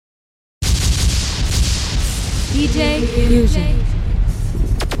DJ Fusion.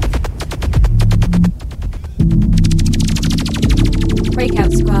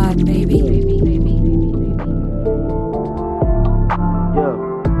 Breakout Squad, baby.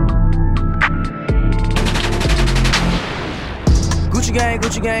 Gucci gang,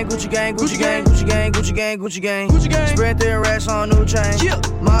 Gucci gang, Gucci gang, Gucci gang, Gucci gang, Gucci gang, Gucci gang, Gucci gang. Spread their racks on new chain.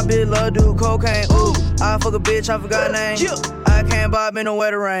 My bitch love do cocaine. Ooh, I fuck a bitch, I forgot name. I can't bob in the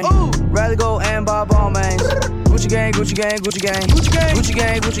weather rain. Rather go and buy ball mains. Gucci gang, Gucci gang, Gucci gang, Gucci gang, Gucci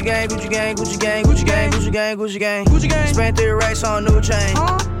gang, Gucci gang, Gucci gang, Gucci gang, Gucci gang, Gucci gang, Gucci gang, Gucci gang. Spent 3 racks on new chain.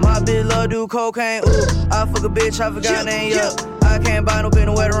 My bitch love do cocaine. Ooh, I fuck a bitch, I forgot name. Yeah, I can't buy no bitch in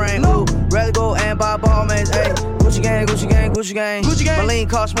the weather rain. Ooh, rather go and buy ball mains. Ayy, Gucci gang, Gucci gang, Gucci gang, Gucci gang. My lean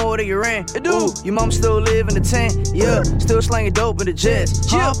cost more than your rent. Ooh, your mom still live in the tent. Yeah, still slanging dope in the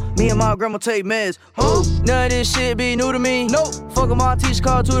jets. Yeah, me and my grandma take meds. Ooh, none of this shit be new to me. Nope. Fuck with my teacher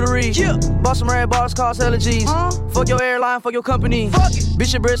called tutory. Yeah, bought some red bars, cost hella G's. Fuck your airline, fuck your company. Fuck it.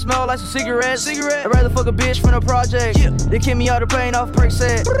 Bitch, your breath smell like some cigarettes. I'd rather fuck a bitch from the project. Yeah, they kick me out the plane off Perk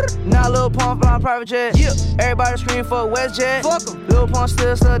set. Now Lil Pump flying private jet. Yeah, everybody scream for WestJet. Fuck 'em. Lil Pump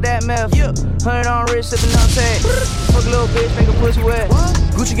still that meth. Yeah, 100 on wrist, sipping on tag. Fuck a little bitch, make a pussy wet. What?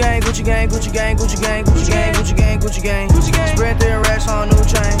 Gucci gang, Gucci gang, Gucci gang, Gucci gang, Gucci gang, Gucci gang, Gucci gang, Gucci gang. Spread their racks on new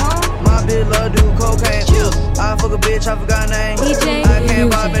chain. My bitch love do cocaine. I fuck a bitch, I forgot name. DJ I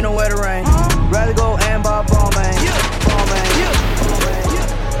can't bob in the weather rain. Rather go and buy ball man. Ball man.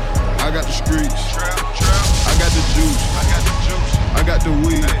 I got the streets. I got the juice. I got the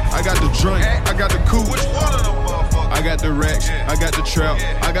weed. I got the drink. I got the coupe. Which one of them motherfuckers? I got the racks. I got the trap.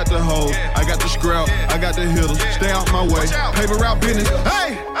 I got the hoe. I got the scrap. I got the hitters. Stay out my way. Paper route business.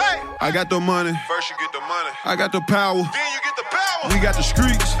 Hey! I got the money. First you get the money. I got the power. Then you get the power. We got the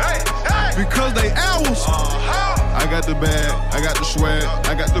streets. Because they ours. I got the bag, I got the swag,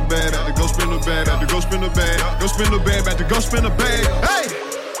 I got the bag, had to go spin the bag, had to go spin the bag, go spin the bag, had to go spin the bag. Hey!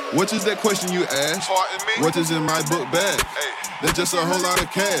 What is that question you ask? What is in my book bag? That's just a whole lot of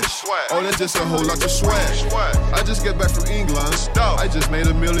cash. Oh, that's just a whole lot of swag. I just got back from England. I just made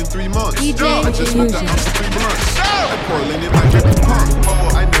 $1 million in 3 months. I just smoked out for 3 months. I poured in my dripping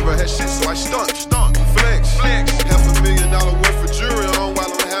pump. I never had shit, so I stunt. Flex. $500,000 worth of jewelry on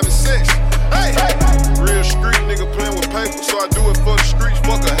while I'm having sex. Hey! Real street nigga playing with paper, so I do it for the streets.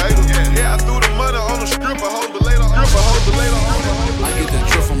 Fuck a hater. Yeah, I threw the money on the stripper, hold the later. I get that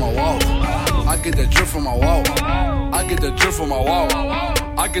drip from my wall. I get that drip from my wall. I get that drip from my wall.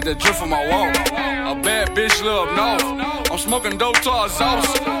 I get that drip from my wall. A bad bitch live up north. I'm smoking dope to our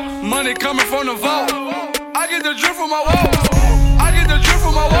exhaust. Money coming from the vault. I get the drip from my wall. I get the drip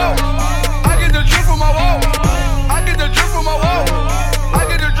from my wall. I get the drip from my wall. I get the drip from my wall. I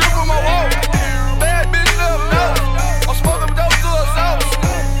get the drip from my wall. Bad bitch live up north. I'm smoking dope to our exhaust.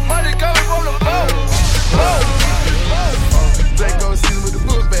 Money coming from the vault. Black gold season with the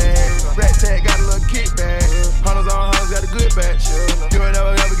book bag. Rat tag got a little kickback. Hunters on hunters got a good batch. You ain't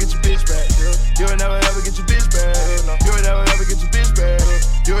never ever get your bitch back. You ain't never ever get your bitch back. You ain't never ever get your bitch back.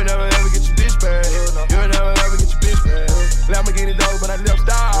 You ain't never ever get your bitch back. You ain't never ever get your bitch back. Lamborghini dog, but I left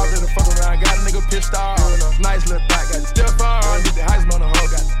style. Let her fuck around, got a nigga pissed off. Nice little thought, got the stiff on. Did the Heisman on the hoe,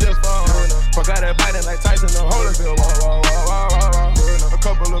 got the stiff on. Fuck out that biting like Tyson, the Holyfield. A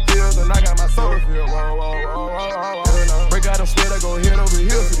couple of pills and I got my soda filled. Break out them split, I go head over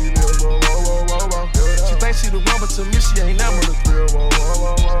heels for these bills. She thinks she the one, but to me she ain't never the thrill.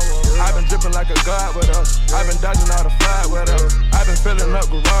 I've been dripping like a god with us. I've been dodging all the fly with us. I've been filling up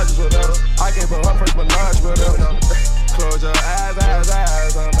garages with us. I gave her first menage with us. Close your eyes.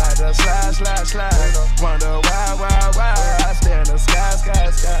 I'm about to slide. Wonder why. I stay in the sky.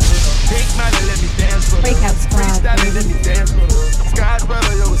 Pink money, let me dance with her. Breakout Squad. Freestyle, let me dance with her. Sky's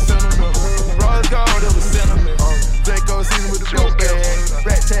brother, it was sentiment. Rose gold, it was sentiment. Draco season with the blue bag.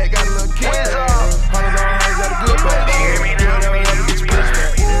 Rat tag got a little kickback. Hunters on hunters got a good bag. You don't ever get your bitch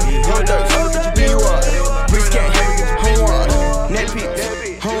back. Hold up, get your B-Wad. Brisket, homework. Net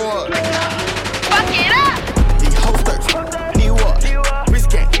peeps, homework. Fuck it up! These holsters, need what?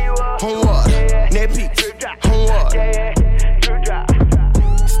 Brisket, homework. Net peeps, homework.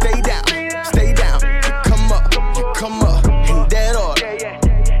 Stay down. You come up. And dead up.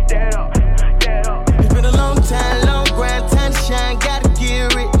 It's been a long time, long grind, time to shine, gotta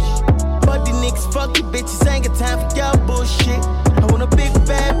get rich. Fuck these niggas, fuck you bitches, ain't got time for y'all bullshit. I want a big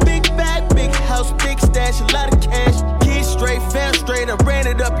bag, big house, big stash, a lot of cash. Kids straight, fam straight, I ran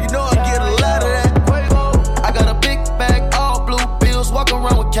it up, you know I get a lot of that. I got a big bag, all blue bills, walk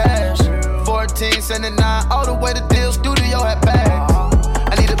around with cash. 1479, all the way to Deal Studio at bags.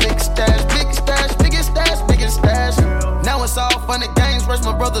 I need a big stash, biggest stash. Now it's all fun and games, rush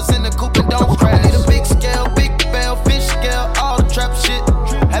my brothers in the coupe and don't crash. I need a big scale, big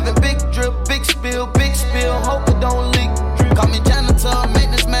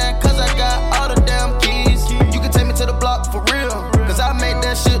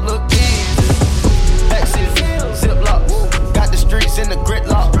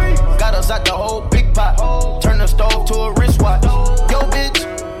out the whole big pot. Turn the stove to a wristwatch. Yo, bitch,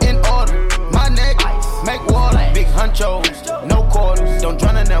 in order. My neck, make water. Big hunchos, no quarters. Don't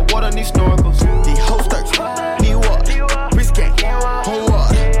drown in that water, need snorkels. These hoes thirsty, need water. Risque, home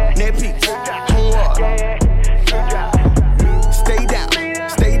water. Net peaks, home water. Stay down,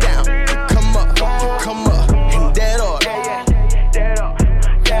 come up, in that order.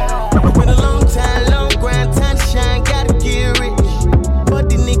 Been a long time, long grind, time to shine, gotta get rich. Fuck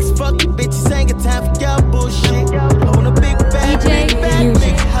these niggas, fuck these bitches, ain't got time for y'all bullshit. I want a big bag,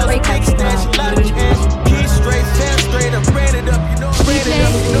 big house, big stash, a lot of cash. Keys straight, fast straight, I ran it up, you know, ran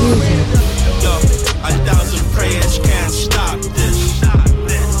it up. Yo, 1,000 prayers can't stop this.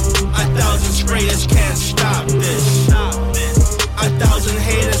 1,000 sprayers can't stop this. 1,000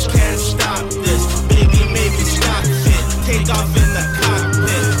 haters can't stop this. Baby, make it stop it. Take off in the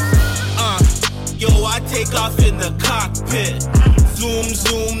cockpit. Yo, I take off in the cockpit. Zoom,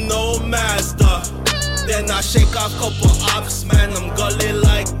 zoom, no master. Then I shake off couple ops, man, I'm gully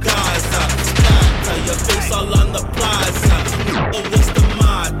like Gaza. Splatter, your face all on the plaza. Oh, what's the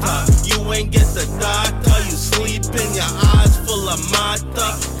matter? You ain't get the data. You sleeping, your eyes full of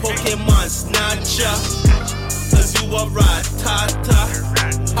matter. Pokemon snatcher, cause you a rat-tata.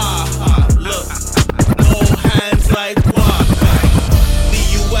 Ha ha, look, no hands like water. Be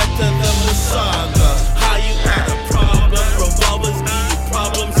you wetter than the saga. How you got a problem? Revolvers give you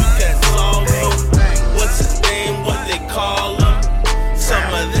problems, you can't solve them. What's his name, what they call him?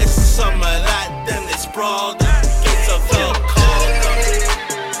 Some of this, some of that, then they sprawl them. Gates of hell call them.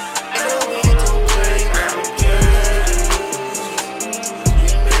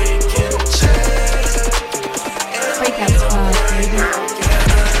 Breakout Squad, baby.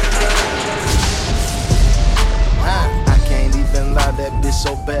 I can't even lie, that bitch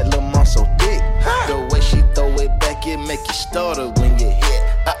so bad, lil' mom so thick. The way she throw it back, it make you stutter when you hit.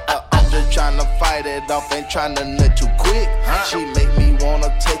 I'm just tryna fight it off, ain't tryna nut too quick. She make me wanna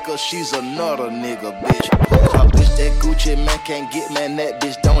take her, she's another nigga, bitch. Her bitch that Gucci man can't get, man, that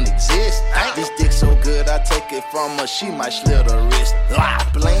bitch don't exist. This dick so good, I take it from her, she might slit her wrist.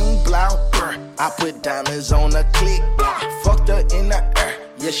 Bling, blow, brr, I put diamonds on the click. Fucked her in the air,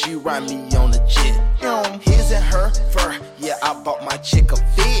 yeah, she ride me on the jet. His and her fur, yeah, I bought my chick a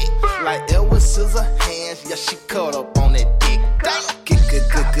fit. Like Edward Scissorhands, yeah, she cut up on that dick.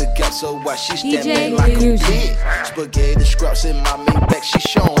 Good gap, so why she standing like a bitch? Spaghetti scraps in my meat back, she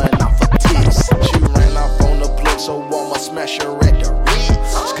showing off her tits. She ran off on the plug, so I'ma smash her at the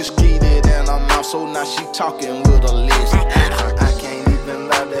wrist. Skeeted in her mouth, so now she talking with a list. I can't even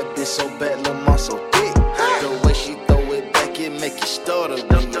lie, that bitch so bad, lil' mom so thick. The way she throw it back, it make you stutter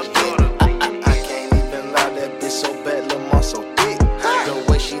when you hit. I can't even lie, that bitch so bad, lil' mom so thick. The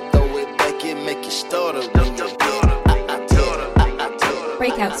way she throw it back, it make you stutter when you hit.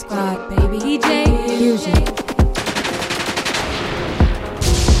 Breakout Squad, baby. DJ Fusion.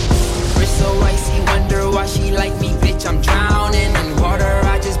 Wrist so icy, wonder why she like me, bitch. I'm drowning in water.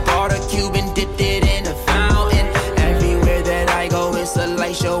 I just bought a cube and dipped it in a fountain. Everywhere that I go, it's a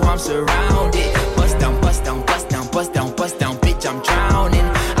light show. I'm surrounded. Bust down, bust down, bust down, bust down, bust down, bitch. I'm drowning.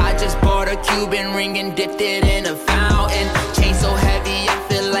 I just bought a Cuban ring and dipped it in a fountain. Chain so heavy, I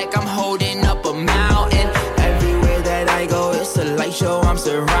feel like I'm holding up a mountain. Everywhere that I go, it's a light show. I'm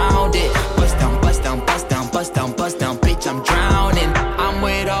surrounded. Bust down, bust down, bust down, bust down, bust down, bitch. I'm drowning. I'm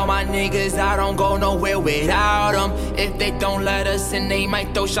with all my niggas, I don't go nowhere without them. If they don't let us in, they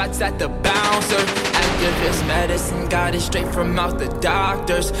might throw shots at the bouncer. Activist medicine, got it straight from out the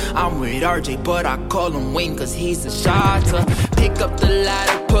doctors. I'm with RJ, but I call him Wayne, cause he's a shotter. Pick up the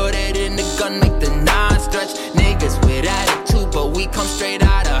ladder, put it in the gun, make the non-stretch. Niggas with attitude, but we come straight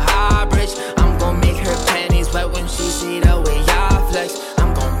out of Highbridge. I'm gon' make her panties wet when she see the way I flex.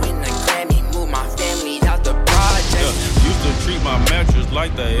 I'm gon' win the Grammy, move my family out the project. Yeah, used to treat my mattress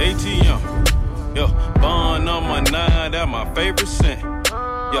like the ATM. Yeah, bond on my 9, that my favorite scent.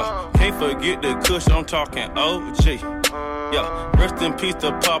 Yeah, can't forget the kush, I'm talking OG. Yeah, rest in peace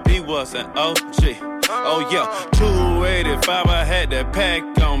to Pop, he was an OG. Oh yeah, 285, I had that pack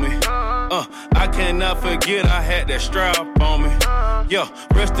on me. I cannot forget I had that strap on me. Yeah,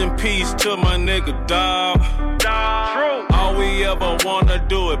 rest in peace to my nigga dog. All we ever wanna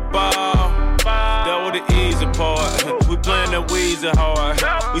do is ball. That was the easy part. We playing that Weezy hard.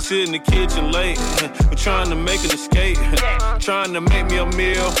 We sit in the kitchen late. We're trying to make an escape. Trying to make me a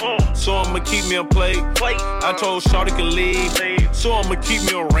meal. So I'ma keep me a plate. I told Shawty can leave. So I'ma keep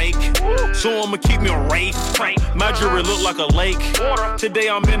me a rake. So I'ma keep me a rake. My jewelry look like a lake. Today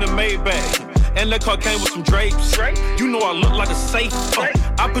I'm in the Maybach. And that car came with some drapes. You know I look like a safe.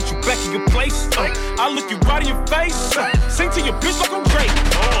 I put you back in your place. I look you right in your face. Sing to your bitch like I'm Drake.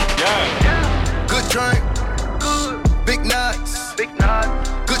 Yeah. Good drink. Big nuts.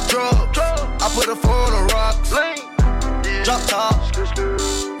 Good drugs. I put a four on the rocks. Drop top.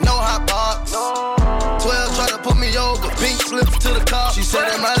 No hot box. 12 try to put me over. Pink slips to the car. She said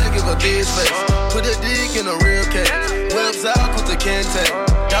that my leg give a bitch face. Put a dick in a real case. Whips out with the Kente.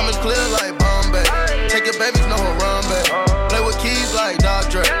 Diamonds clear like Bombay. Take your babies, no Harambe. Play with keys like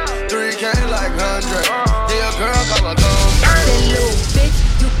Dr. 3K like 100. Yeah, a girl call her gone. Say, little bitch,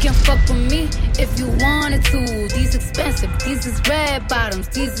 you can fuck with me if you wanted to. These expensive, these is red bottoms,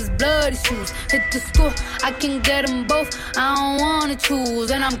 these is bloody shoes. Hit the school, I can get them both. I don't wanna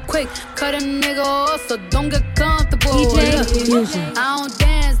choose, and I'm quick, cut a nigga off, so don't get comfortable. DJ Fusion. I don't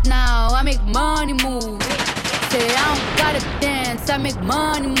dance now, I make money move. Say I don't gotta dance, I make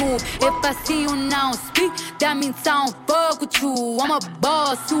money move. If I see you now speak, that means I don't fuck with you. I'm a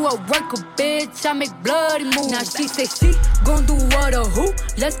boss, you a worker, bitch. I make bloody moves. Now she say she gon' do what or who?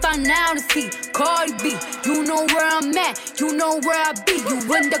 Let's find out and see. Cardi B, you know where I'm at, you know where I be.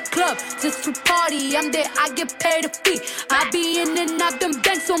 You in the club just to party. I'm there, I get paid a fee. I be in and out them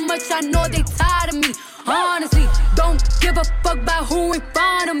banks so much, I know they tired of me. Honestly, don't give a fuck about who in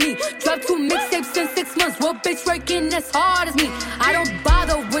front of me. Drop 2 mixtapes in 6 months. What bitch working as hard as me? I don't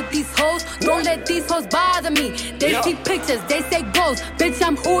bother with these hoes. Don't let these hoes bother me. They see pictures, they say goals. Bitch,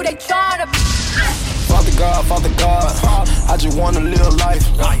 I'm who they try to be. Father God, I just wanna live life.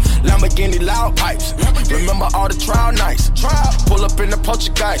 Lamborghini loud pipes. Remember all the trial nights. Pull up in the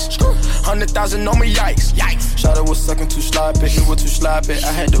Poltergeist. 100,000 on me, yikes. Shawty was sucking too sloppy, it was too sloppy.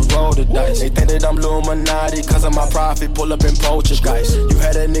 I had to roll the dice. They think that I'm Illuminati, cause of my profit. Pull up in Poltergeist. You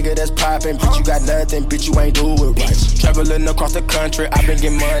had a nigga that's popping, bitch, you got nothing, bitch, you ain't do it right. Traveling across the country, I been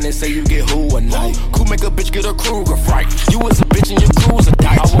getting money, say you get who a night. Cool make a bitch get a Kruger fright. You was a bitch and your cruise a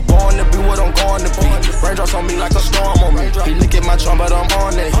dice. I was born to be what I'm going to be. Raindrops on me like a storm on me. He look at my charm, but I'm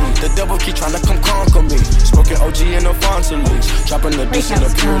on that heat. The devil keep trying to come conquer me. Smoking OG in the Fontaines. Dropping the disc in the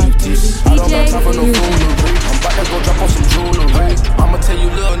purity. I don't got time for no foolery. I'm about to go drop on some jewelry. I'ma tell you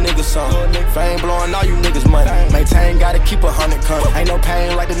little niggas something. Fame blowing all you niggas money. Maintain, gotta keep 100 cunt. Ain't no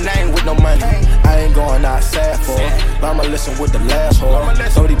pain like the name with no money. I ain't going outside for it. I'ma listen with the last whore.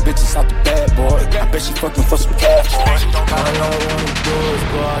 Throw these bitches out the bad boy. I bet she fucking for some cash. All I wanna do is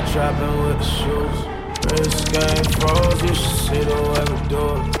go out trapping with the shoes. Wrist game froze, you should see the way we do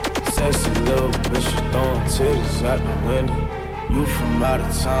it. Sexy little bitch, you throwing titties out the window. You from out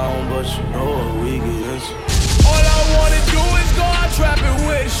of town, but you know what we get into. All I wanna do is go out trapping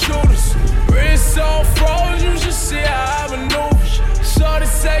with the shooters. Wrist on froze, you should see how I maneuver. Shorty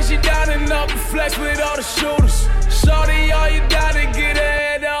say she down and up and flex with all the shooters. Shorty, all you gotta get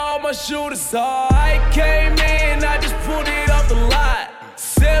ahead of all my shooters. So I came in, I just pulled it off the lot.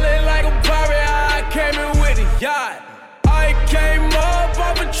 Sailing like a pirate, I came in with a yacht. I came up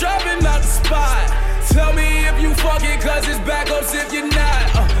off a dropping out the spot. Tell me if you fucking, cause it's backups if you're not.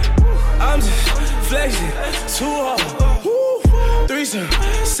 I'm just flexing, too hard. Threesome,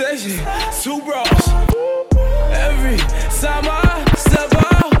 session, 2 bros. Every time I step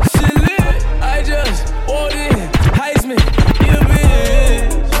out, shit lit. I just walked in, Heisman, you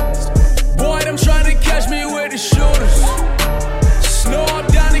bitch. Boy, them trying to catch me with the shooters. Snow, I'm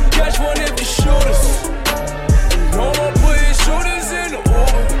down to catch one if you shoot us. No more putting shooters in the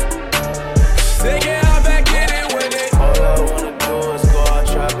Uber. They get out back in it when they. All I wanna do is go out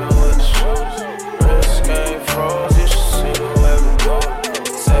trapping with the shooters. Wrist game froze, you should see the way we do it.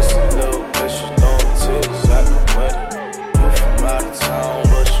 Sexy little bitch, you throwing titties out the window. You from out of town,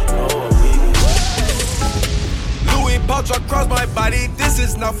 but you know what we get. Louis pouch across my body, this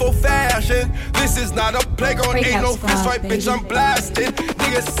is not for fashion. This is not a playground, ain't no fist fight, bitch, I'm blasting.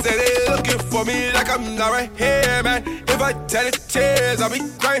 Niggas say they looking for me like I'm not right here, man. If I tell it tears, I'll be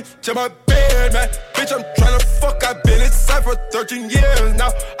crying to my bed, man. Bitch, I'm tryna fuck, I've been inside for 13 years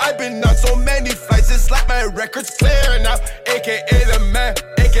now. I've been on so many flights, it's like my record's clear now. AKA the man,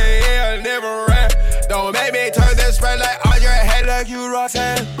 AKA I never ran. Don't make me turn this red light on your head like you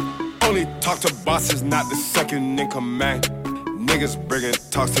Roxanne. Only talk to bosses, not the second in command. Niggas bringing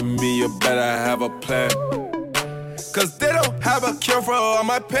talks to me, you better have a plan. Cause they don't have a cure for all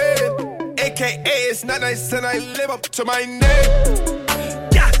my pain. AKA it's not nice and I live up to my name.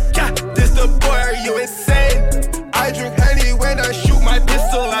 Yeah, this the boy, are you insane? I drink honey when I shoot my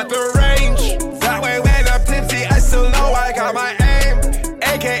pistol at the range. That way when I'm tipsy, I still know I got my aim.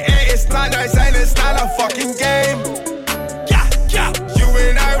 AKA it's not nice and it's not a fucking game. Yeah, you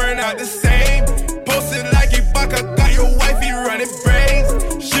and I were not the same. Posted like Ibaka, got your wifey running brains.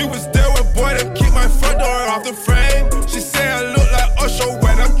 She was there with boy, them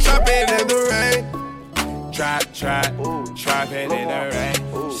dropping in the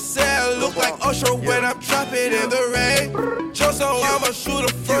rain. She said I look like Usher when I'm dropping in the rain. Just so I'ma shoot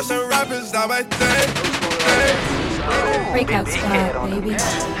her first and rapping's not my thing. Breakout squad, baby.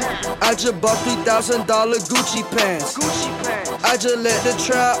 I just bought $3,000 Gucci pants. I just let the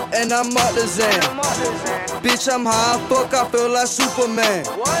trap and I'm out the Zan. Bitch, I'm high, fuck, I feel like Superman.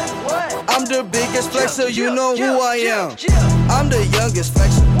 I'm the biggest flexer, you know who I am. I'm the youngest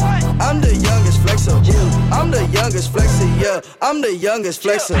flexer. I'm the youngest flexer. I'm the youngest flexer, yeah. I'm the youngest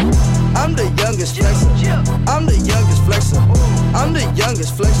flexer. I'm the youngest flexer. I'm the youngest flexer. I'm the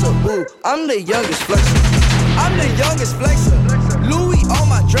youngest flexer. Ooh, I'm the youngest flexer. I'm the youngest flexer. Louis on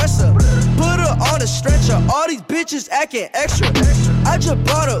my dresser. Put her on a stretcher. All these bitches acting extra. I just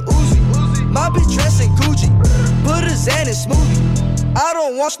bought a Uzi. My bitch dressing Gucci. Put a Xan in smoothie. I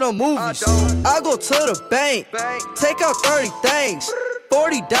don't watch no movies. I go to the bank. Take out 30 things.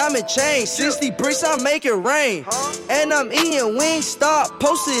 40 diamond chains. 60 bricks, I make it rain. And I'm eating Wingstop.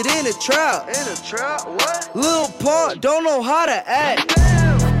 Posted in the trap. Lil Pump don't know how to act.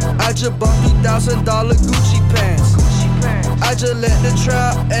 I just bought $3,000 Gucci pants. I just let the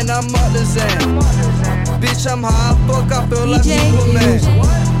trap and I'm out the Zan. Bitch, I'm high, fuck, I feel like Superman.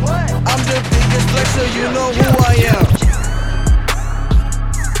 I'm the biggest flexer, you know who I am.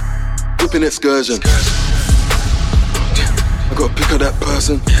 Whipping excursion. I gotta pick up that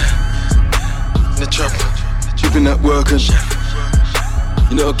person. In the trap, keeping that working.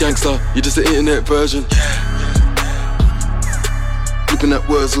 You're not a gangster, you're just an internet version. Flipping that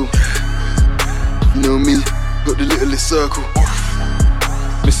Wurzel. You know me, got the littlest circle.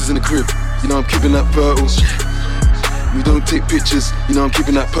 Missus in the crib, you know I'm keeping that fertile. We don't take pictures, you know I'm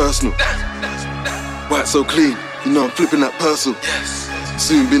keeping that personal. White so clean, you know I'm flipping that parcel.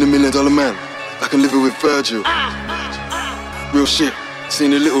 Soon be $1 million man, like I'm living with Virgil. Real shit,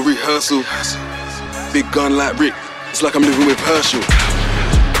 seen a little rehearsal. Big gun like Rick, it's like I'm living with Herschel.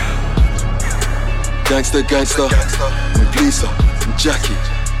 Gangster, gangster, with Lisa and Jackie.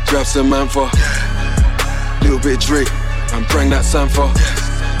 Grab some man for little bit of Drake and bring that Sanfa.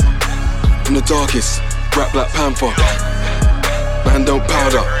 In the darkest, rap Black Panther. Man don't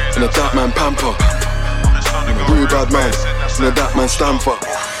powder, and a dark man pamper. I'm a real bad man, and a dark man stand for.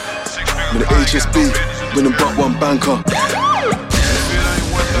 I'm in the HSB, winning but one banker. If it ain't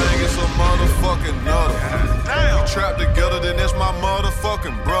one thing, it's a motherfucking nutter. We trap together, then that's my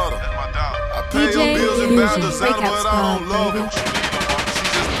motherfucking brother. I pay your bills in bad designer, but I don't love him. She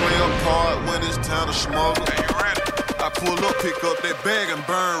just play a part when it's time to smuggle. I pull up, pick up that bag and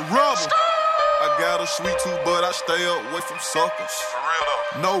burn rubber. I got a sweet tooth, but I stay away from suckers.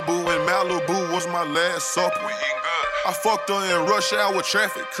 Nobu and Malibu was my last supper. We eating good. I fucked her in rush hour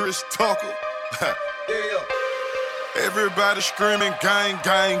traffic, Chris Tucker. Everybody screaming gang,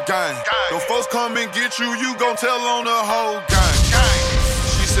 gang, gang. Those folks come and get you, you gon' tell on the whole gang.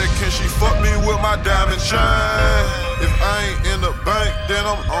 She said, can she fuck me with my diamond chain? If I ain't in the bank, then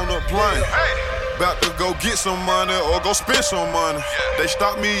I'm on the plane. About to go get some money or go spend some money. They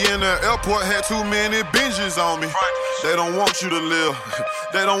stopped me in the airport, had too many binges on me. They don't want you to live,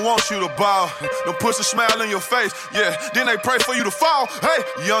 they don't want you to ball. Them push a smile in your face, yeah, then they pray for you to fall.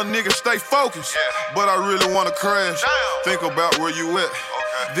 Hey, young nigga, stay focused, but I really wanna crash. Think about where you at,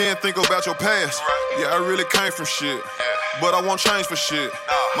 then think about your past. Yeah, I really came from shit, but I won't change for shit.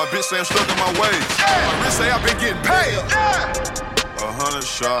 My bitch say I'm stuck in my ways, my wrist say I've been getting paid. 100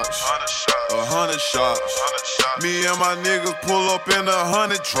 shots, 100 shots. Me and my niggas pull up in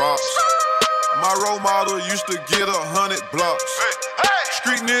 100 drops. My role model used to get 100 blocks.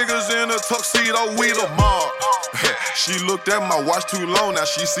 Street niggas in a tuxedo, we the mob. She looked at my watch too long, now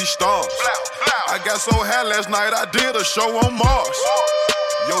she see stars. I got so high last night, I did a show on Mars.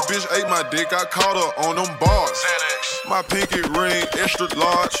 Yo, bitch ate my dick, I caught her on them bars. My pinky ring, extra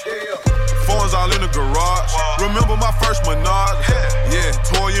large. Phones all in the garage. Remember my first Menage? Yeah,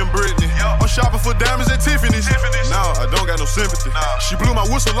 Toy and Britney. I'm shopping for diamonds at Tiffany's. Now I don't got no sympathy. She blew my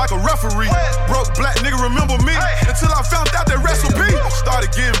whistle like a referee. Broke black nigga remember me until I found out that recipe.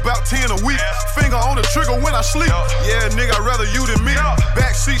 Started getting about 10 a week. Finger on the trigger when I sleep. Yeah, nigga, I'd rather you than me.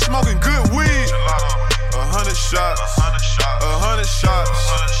 Backseat smoking good weed. 100 shots. 100 shots.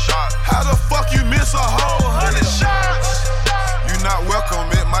 How the fuck you miss a whole 100 shots? You not welcome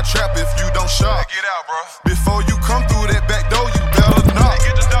at my trap if you don't shop. Get out, bro. Before you come through that back door, you better knock.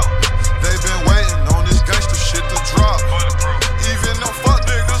 They been waiting on this gangster shit to drop. Even them fuck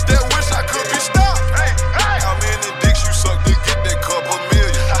niggas that wish I could be stopped. How many dicks you suck to get that couple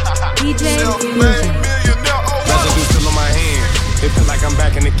million? Self-made millionaire. Residue still on my hand. It feel like I'm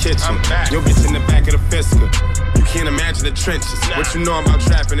back in the kitchen. Your bitch in the back of the fiscal. You can't imagine match the trenches. What you know about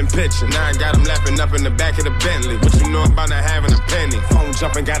trapping and pitching? Now I got them lapping up in the back of the Bentley. What you know about not having a penny? Phone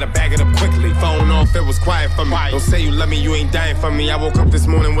jumping, gotta bag it up quickly. Phone off, it was quiet for me. Don't say you love me, you ain't dying for me. I woke up this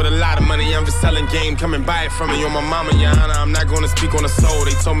morning with a lot of money. I'm just selling game, come and buy it from me. On my mama, your honor, I'm not gonna speak on the soul.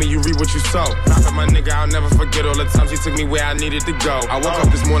 They told me you reap what you sow. Prophet, my nigga, I'll never forget all the times he took me where I needed to go. I woke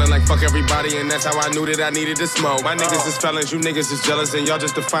up this morning like fuck everybody, and that's how I knew that I needed to smoke. My niggas is felons, you niggas is jealous, and y'all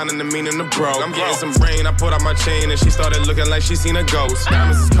just defining the meaning of bro. I'm getting some brain, I pulled out my chain, and she started looking like she seen a ghost.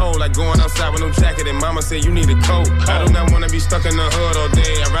 Diamonds is cold, like going outside with no jacket, and mama said you need a coat. I do not wanna be stuck in the hood all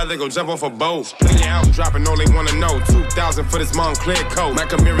day, I'd rather go jump off a boat. Play it out, dropping all they wanna know. 2,000 for this Montclair coat. My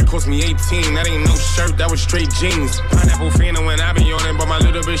Camry cost me 18, that ain't no shirt, that was straight jeans. Pineapple Fino when I be on it, but my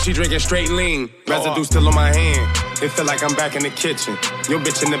little bitch, she drinking straight lean. Residue still on my hand, it feel like I'm back in the kitchen. Your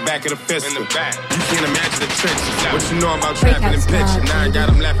bitch in the back of the fist. In the back, you can't imagine the trenches. What you know about trapping and pitching? Now I got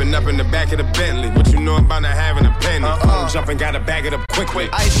them lapping up in the back of the Bentley. What you know about not having a penny? Phone jumping, gotta bag it up quick.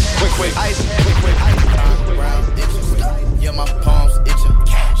 Ice, quick, ice, quick. Brown itching, yeah, my palms itching.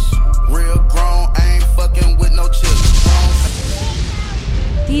 Cash, real grown, I ain't fucking with no children.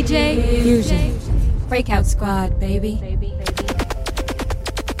 DJ Fusion, Breakout Squad, baby.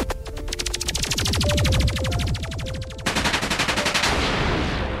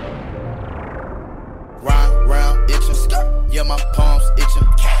 Round itching, yeah, my palms itching.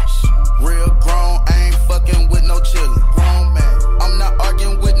 Cash, real grown, I ain't fucking with no chillin'. Grown man, I'm not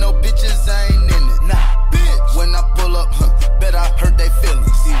arguing with no bitches, I ain't in it. Nah, bitch, when I pull up, bet I hurt they feelings.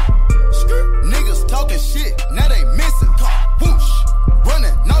 Niggas talking shit, now they missing. Whoosh,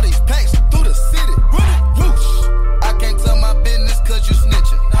 running all these packs through the city. Whoosh, I can't tell my business cause you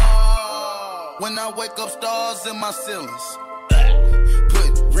snitching. No. When I wake up, stars in my ceilings.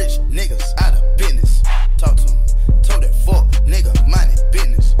 Put rich niggas out of business. Talk to him, told that fuck nigga mind his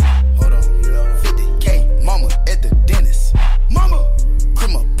business. Hold on, 50K, mama at the dentist. Mama,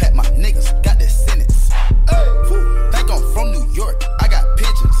 criminal pat my niggas, got that sentence. Think I'm from New York, I got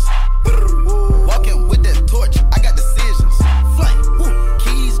pigeons. Walking with that torch, I got decisions. Flame,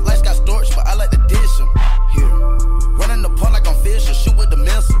 keys, lights got storage, but I like to dish them. Here, running the park like I'm Fisher, shoot with the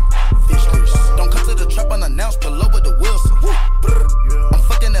missile. Fish fish, don't come to the trap unannounced, below with the Wilson. I'm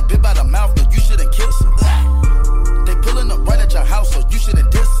fucking that bitch by the mouth, but you shouldn't kiss him. They pulling up right at your house, so you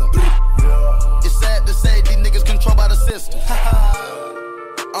shouldn't diss him. It's sad to say these niggas controlled by the system.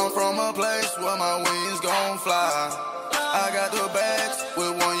 I'm from a place where my wings gon' fly. I got the bags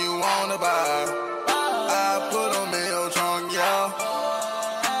with one you wanna buy. I put them in your trunk, yeah.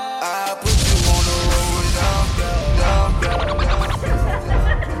 I put you on the road, yeah.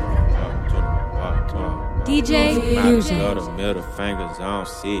 DJ Fusion. Little middle fingers on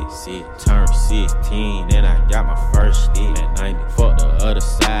 6. Turn 16, and I got my first stick. At 90, fuck the other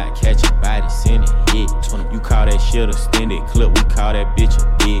side, catch a body, send it hit. 20, you call that shit a extended clip, we call that bitch a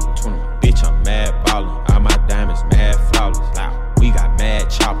dick. 20, bitch, I'm mad ballin', all my diamonds mad flawless. We got mad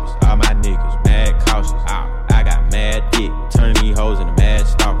choppers, all my niggas mad cautious. I got mad dick, turn these hoes into mad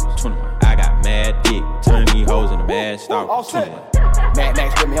stalkers. 21, I got mad dick, turn these hoes into mad stalkers. 21. Mad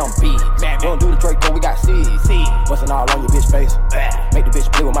Max with me on beat. We don't do the Draco, we got seeds. Bustin' all on your bitch face. Make the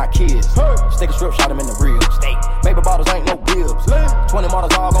bitch play with my kids. Stick a strip, shot him in the real. Baby bottles ain't no bills. 20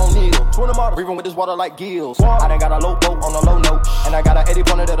 models all gon' kneel. 20 models breathing with this water like gills. I done got a low boat on a low note. And I got a 80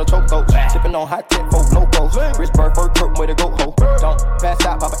 pointer that'll choke though. Sippin' on hot tip, folk, no ghost. Rich bird, fur, curtain, way to go, ho. Don't pass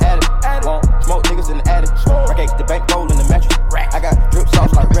out, pop an addict. Won't smoke niggas in the attic. Rack the bank roll in the mattress. I got drip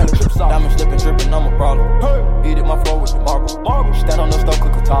sauce like relic. Diamond slippin', drippin', I'm a brawler. Eat it my floor with the marble. Stand on the stove,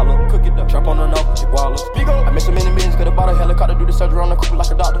 cook a toddler. Cook it up, trap on the knob, she walla. I made so many millions, could've bought a helicopter, do the surgery on the coupe like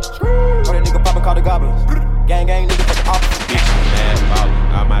a doctor. Or that nigga poppin', call the goblins. Gang, nigga, for the opposite. Bitch, I'm mad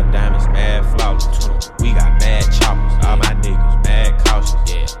ballin', all my diamonds mad flawless. 20, we got mad choppers, all my niggas mad cautious.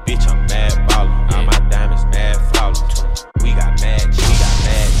 Yeah, bitch, I'm mad ballin', all my diamonds mad flawless. 20, we got mad,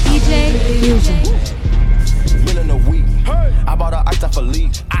 DJ Fusion. Million a week. I bought her ice off a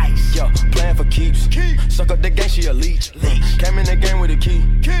leech. Yeah, playing for keeps. Suck up the game, she a leech. Came in the game with a key.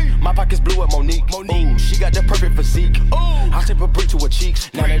 My pockets blew up Monique. Ooh, she got that perfect physique. I tip a brick to her cheeks.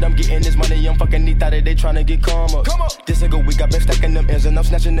 Now that I'm getting this money, I'm fucking neat. Thought that they tryna get calmer. This nigga week, I been stacking them ends and I'm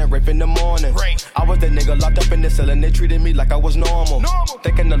snatching that rape in the morning. I was that nigga locked up in the cell and they treated me like I was normal.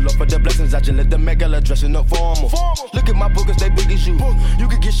 Thanking the Lord for the blessings, I just let the megala dressing up formal. Look at my boogers, they big as you. You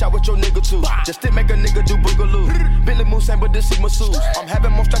could get shot with your nigga too. Just to make a nigga do boogaloo. Billy Moose ain't but this see masseuse. I'm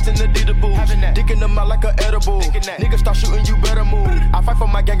having more strikes than the Dita boo. Dick in them out like a edible. Niggas start shooting, you better move. I fight for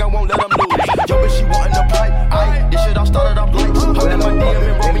my gang, I won't let them lose. Yo, bitch, she wantin' a pipe. This shit all started off light. Hold in my DM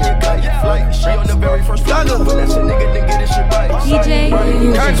and roll me a kite. Flight, she on the very first flight. When that's a nigga, then get this shit right. DJ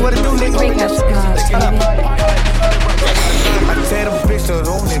Fusion. Breakout Squad, baby. I tell them bitches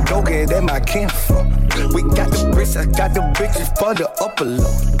on the go get that my kinfolk. We got the bricks, I got the bitches for the upper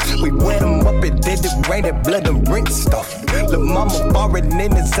load. We wet them up and did the rain, that blood and ring stuff. Lil' mama foreign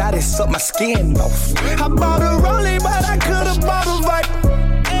in inside it, suck my skin off. I bought a Rollie, but I could've bought a Viper.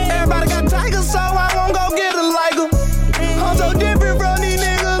 Everybody got tigers, so I won't go get a Liger. I'm so different from these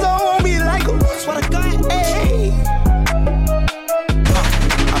niggas, I won't be like them. Swear to God, ayy.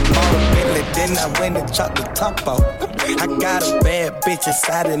 I bought a Bentley, then I went and chopped the top off. I got a bad bitch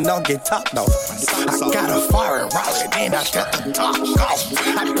inside and don't get topped off. I got a foreign Raleigh, then I got the top off.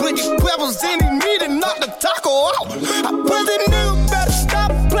 I put the pebbles in his meat and knock the taco off. I put the nigga better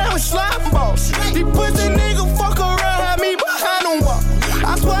stop playing with slime balls. These pussy nigga fuck around, have me behind them wall.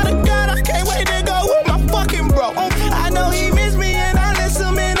 I swear to God, I can't wait to go with my fucking bro. I know he miss me and I let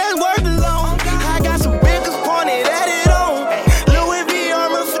some in, that's worth the loan. I got some biggest pointed at it on. Louis V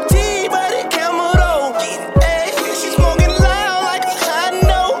armor fatigue, but it camel though. Hey, she smoking loud like a hot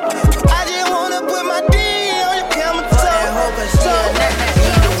note. I just wanna put my D on your camel toe.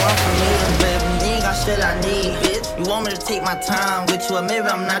 You the one for me, baby. You ain't got shit I need, bitch. You want me to take my time with you, or maybe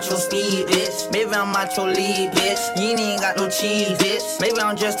I'm not your speed, bitch. Maybe I'm not your lead, bitch. You ain't got no cheese, bitch. Maybe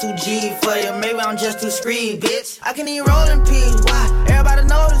I'm just too G for you, maybe I'm just too screed, bitch. I can even roll in peace, why? Everybody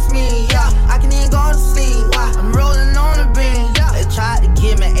notice me, yeah. I can even go to sleep, why? I'm rolling on the beam, yeah. They tried to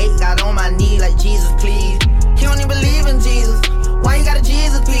give me 8, got on my knee like Jesus, please. He don't even believe in Jesus. Why you got a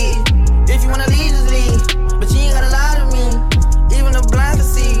Jesus, please? If you wanna leave, just leave. But you ain't gotta lie to me. Even the blind can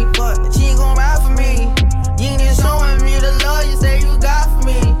see, but you ain't gon' ride for me. You ain't even showing me the love you say you got for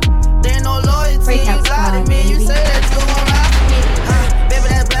me. There ain't no loyalty, you lie to me. You say that you gon' ride for me. Baby,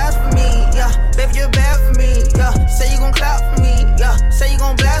 that's blasphemy, yeah. Baby, you're bad for me, yeah. Say you gon' clap for me, yeah. Say you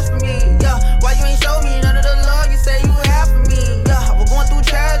gon' blast for me, yeah. Why you ain't show me none of the love you say you have for me, yeah. We're going through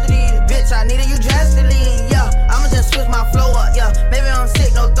tragedy, bitch, I needed you drastically, yeah. I'ma just switch my flow up, yeah. Maybe I'm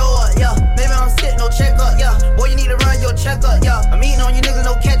sick, no throw up, yeah. Maybe I'm sick, no check up, yeah. Boy, you need to run your checkup, yeah. I'm eating on you niggas,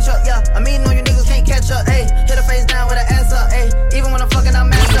 no catch up, yeah. I'm eating on you niggas, can't catch up, ayy. Hit a face down with an ass up, ayy. Even when I'm fucking, I'm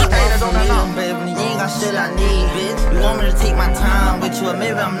messed up, ayy. That's on the long, baby. You ain't got shit I need, bitch. You want me to take my time with you, or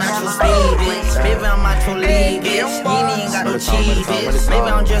maybe I'm not your speed, bitch. Maybe I'm not your lead, bitch. You ain't got no cheese, bitch. Maybe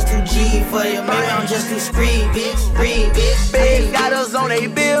I'm just too G for you, maybe I'm just too screed, bitch. Screed, bitch. Babe, got us on a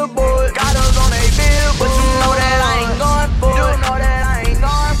billboard, got us on a billboard. But you know that I ain't going for it. You know that I ain't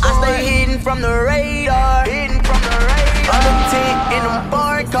going for it. I stay hidden from the radar, hidden from the radar. I'm the tent in them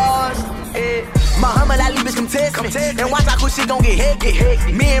foreign cars, yeah. Muhammad Ali, bitch, come test me. And watch how quick shit gon' get hectic.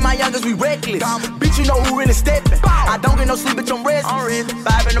 Me and my youngest, we reckless. Bitch, you know who really steppin'. I don't get no sleep, bitch, I'm restless.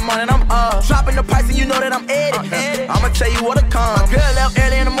 5 in the morning, I'm up. Dropping the price and you know that I'm edit. I'ma tell you what to come. My girl left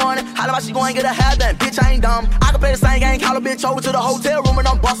early in the morning. Holla about she gon' get her hair done. Bitch, I ain't dumb. I can play the same game, call a bitch over to the hotel room and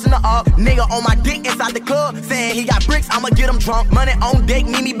I'm bustin' her up. Nigga on my dick inside the club, saying he got bricks, I'ma get him drunk. Money on deck,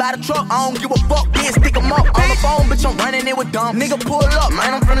 meet me by the truck. I don't give a fuck, bitch, stick him up. On the phone, bitch, I'm running it with dumb. Nigga, pull up,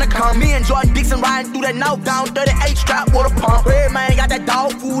 man, I'm finna come. Me and Jordan Dixon riding through that north down 38 strap with a pump. Red man got that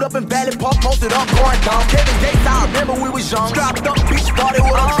dog food up in Valley Park, posted up, going dumb. Kevin Gates, I remember we was young. Strapped up, bitch, started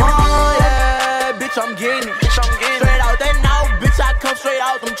with a drum. Yeah, bitch, I'm getting it. Straight out that now, bitch, I come straight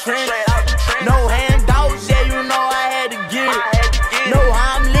out them trends. No handouts, yeah, you know I had to get it. Know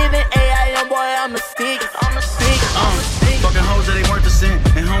how I'm living, AIM boy, I'm the stick. Fucking hoes that ain't worth the cent,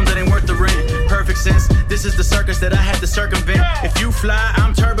 and homes that ain't worth the rent. Perfect sense, this is the circus that I had to circumvent. If you fly,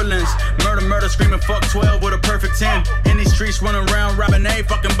 I'm turbulence. Murder, screaming fuck 12 with a perfect 10. In these streets running around, robbing a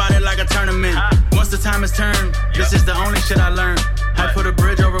fucking body like a tournament. Once the time is turned, this is the only shit I learned. I put a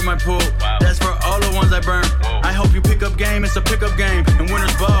bridge over my pool, that's for all the ones I burn. I hope you pick up game, it's a pickup game, and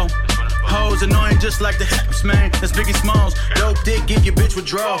winners ball. Hoes annoying just like the hips, man. That's Biggie Smalls. Dope dick, give your bitch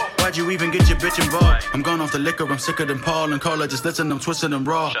withdrawal. Why'd you even get your bitch involved? I'm gone off the liquor, I'm sicker than Paul and Cola. Just listen, I'm twisting them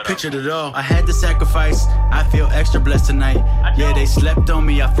raw. Pictured it all. I had to sacrifice. I feel extra blessed tonight. Yeah, they slept on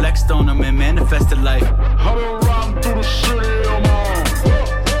me, I flexed on them and manifested life. I've been riding through the city on my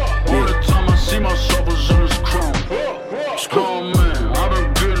own. All the time I see myself as in this crown. Strong man, I've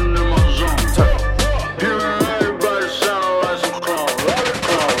been getting in my zone. Hearing everybody sound like some clown.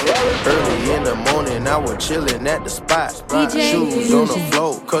 Early in the morning, I was chillin' at the spot. Shoes on the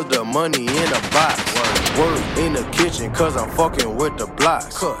floor, cause the money in a box. Work in the kitchen, cause I'm fucking with the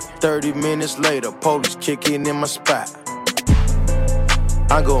blocks. 30 minutes later, police kicking in my spot.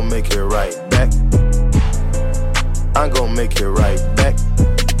 I'm gon' make it right back. I'm gon' make it right back.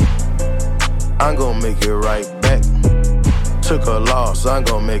 I'm gon' make it right back. Took a loss, I'm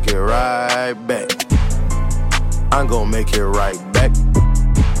gon' make it right back. I'm gon' make it right back.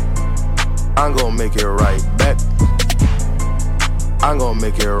 I'm gon' make it right back. I'm gon'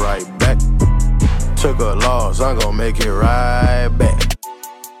 make it right back. Took a loss, I'm gon' make it right back.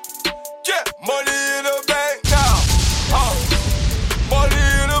 Yeah, money in the bank now. Money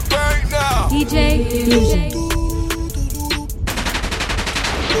in the bank now. DJ Fusion.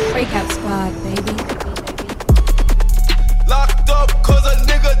 Breakout Squad, baby. Locked up cause a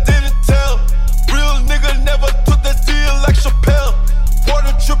nigga didn't tell. Real nigga never took the deal like Chappelle.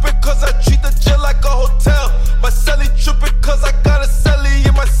 Water trippin' cause I treat the jail like a hotel. My celly trippin' cause I got a celly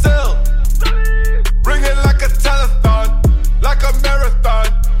in my cell. Bring it like a telethon, like a marathon.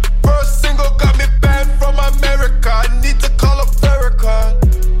 First single got me banned from America. I need to call up Farrakhan.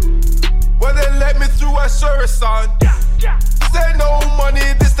 When they let me through, I swear it's on. Say no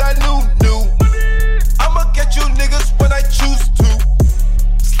money, this that new. I'ma get you niggas when I choose to.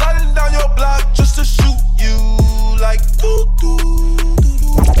 Sliding down your block just to shoot you like doo-doo.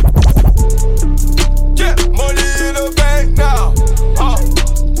 Yeah, money in the bank now.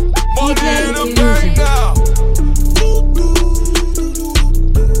 Money in the bank now.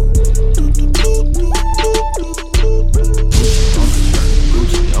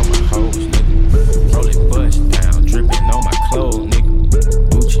 Gucci on my hoes, nigga. Roll it bust down, dripping on my clothes, nigga.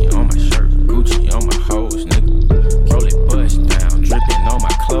 Gucci on my shirt, Gucci on my hoes, nigga. Roll it bust down, dripping on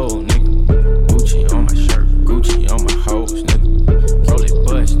my clothes, nigga. Gucci on my shirt, Gucci on my hoes, nigga. Roll it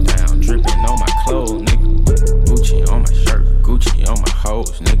bust down, dripping on my clothes, nigga. Gucci on my shirt, Gucci on my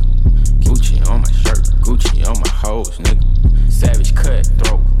hoes, nigga. Gucci on my shirt, Gucci on my hoes, nigga. Savage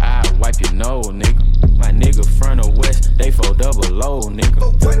cutthroat, I wipe your nose, nigga. My nigga front of west, they 400, nigga.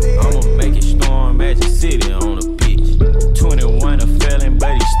 I'ma make it storm Magic City on the beach. 21 a felon,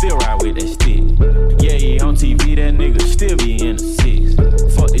 but he still ride with that stick. Yeah, he on TV, that nigga still be in the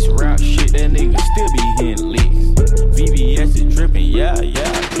 6. Fuck this rap shit, that nigga still be hitting licks. VVS is dripping, yeah, dripping,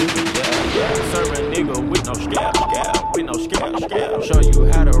 yeah. Serve a nigga with no scab, with no scab. Show you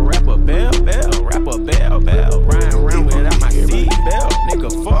how to rap a bell, rap a bell. Rhyme around without my seat belt, nigga,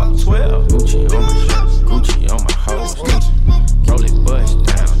 fuck 12. Gucci on my shirt, Gucci on my hoes, nigga. Roll it bust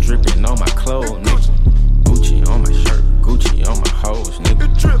down, dripping on my clothes, nigga. Gucci on my shirt, Gucci on my hoes, nigga.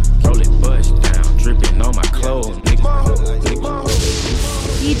 Roll it bust down, dripping on my clothes, nigga.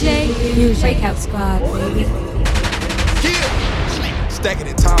 DJ Fusion. Breakout Squad, baby. Yeah, stacking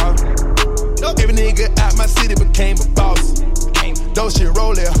it tall. Every nigga out my city became a boss. Those shit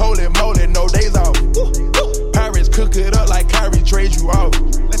rollin', holy moly, no days off. Pirates cook it up like Kyrie trade you off.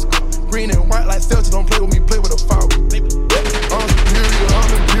 Green and white like Celtics, don't play with me, play with a foul. I'm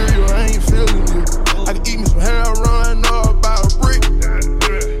superior, I ain't feeling you. I can eat me some hair, run up about a brick.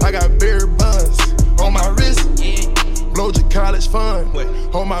 I got berry buns on my wrist. Blow your college fund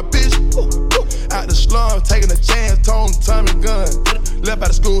on my bitch. Out the slum, taking a chance, told him Tommy gun. Left out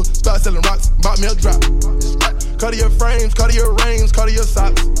of school, start selling rocks, bought me a drop. Cut your frames, cut your rings, cut your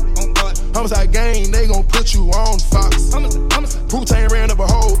socks. Homicide gang, they gon' put you on Fox. Pootain ran up a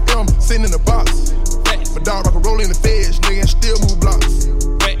whole M, sitting in the box. But dog rock a roll in the feds, nigga, and still move blocks.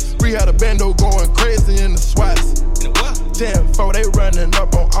 We had a bando going crazy in the SWATs. 10-4, they running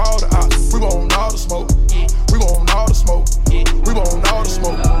up on all the ops. We want all the smoke. We want all the smoke. We want all the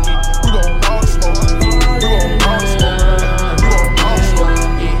smoke. We want all the smoke. We want all the smoke. We want all the smoke.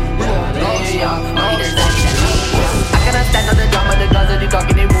 We want all the smoke. I cannot stand on the drama, the guns of the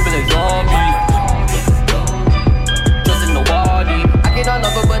cocky, they moving like zombies. Just in the wadi. I cannot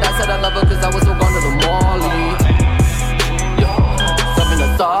love her, but I said I love her cause I was so gone to the molly. Something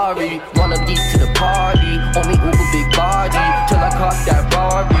I'm sorry, wanna deep to the party. Only Uber big body, till I caught that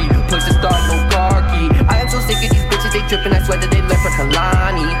Barbie. Push the start, no car key. I am so sick of these bitches, they tripping, I swear that they left for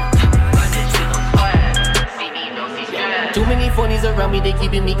Kalani. Too many phonies around me, they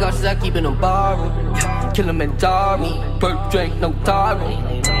keeping me cautious, I keeping them borrowed. Kill them and Daru, perk drink, no taro.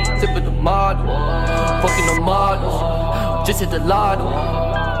 Sipping the model, fucking the models. Just hit the lotto,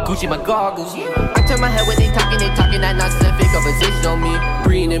 Gucci my goggles. I turn my head when they talking that nonsense and fake conversation on me.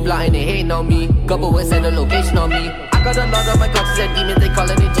 Green and blind, they hating on me. Couple and send a location on me. I got a lot of my conscious and demons, they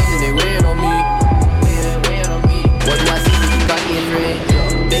calling it Jesus, they weighing on me. What do I see? You got me in red.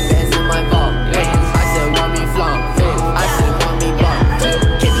 Big bands in my vault. I said want me flaunt. I said want me bump.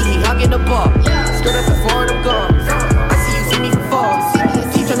 Can't see me hugging the bar. Skirt up before them gone. I see you see me fall.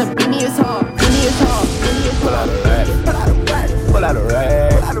 See tryna beat me as hard. Beat me as hard. Pull out a rag. Pull out a rag. Pull out a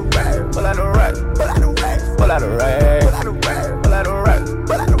rag. Pull out a rag. Pull out a rag. Pull out a rag. Pull out a rag.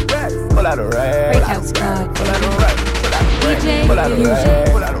 Pull out a rag. Pull out a rag. Breakout Squad. Pull out a rag. DJ Pull out a Fusion.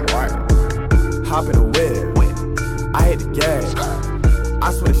 rag. Pull out a rag. Hop in the whip. I hit the gas.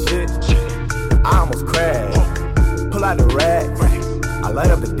 I swear shit. I almost crashed. Pull out the racks. I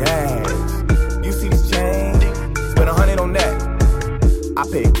light up the dash. You see this chain? Spend 100 on that. I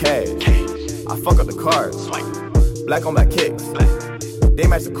pay cash. I I fuck up the cards. Black on black kicks. They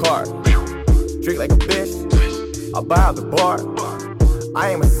match the card. Drink like a bitch. I buy out the bar.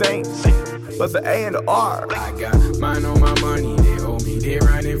 I am a saint. But the A and the R. I got mine on my money. They owe me. They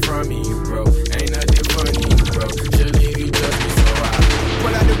running from me. You broke. Ain't nothing funny. You broke. Just leave you just me so I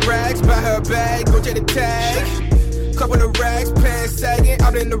pull out the rags, buy her a bag, go get the tag. Couple of rags, pants sagging,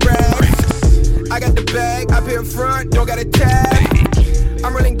 out in the rags. I got the bag, I pay in front, don't got a tag.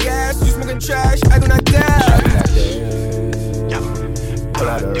 I'm running gas, you smoking trash, I do not dab. Pull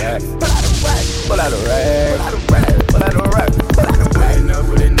out the rags, pull out the rags, pull out the rags, pull out the rags, pull out the rags.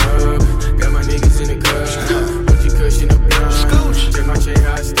 Put it up, got my niggas in the car. Put your cushion up down, take my chain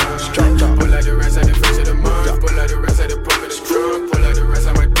high style. Pull out the rest of the face of the month, pull out the rest of the pump of the trunk, pull out the rest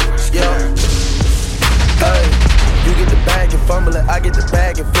of my You get the bag and fumble it, I get the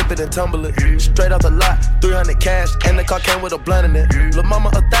bag and flip it and tumble it. Straight off the lot, 300 cash, and the car came with a blunt in it. Lil' mama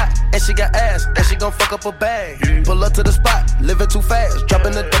a thot, and she got ass, and she gon' fuck up her bag. Pull up to the spot, living too fast,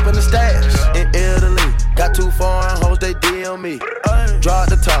 dropping the dope in the stash. In Italy, got 2 foreign hoes, they DM me. Draw at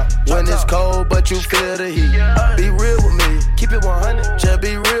the top, when it's cold, but you feel the heat. Be real with me, keep it 100, just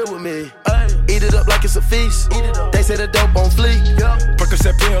be real with me. Eat it up like it's a feast, they say the dope on fleek.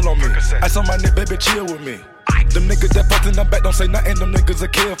 Percocet pill on me, ice on my neck, baby, chill with me. Them niggas that fucked in the back don't say nothing, them niggas a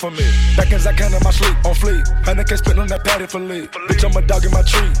kill for me. Back as I can in my sleep, on fleek. 100K spent on that patty for lead. Bitch, I'm a dog in my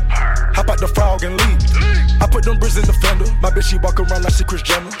tree. Hop out the frog and leave. I put them bricks in the fender. My bitch, she walk around like she Kris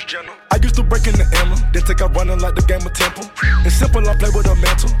Jenner. I used to break in the Emma, then take out running like the game of Temple. It's simple, I play with a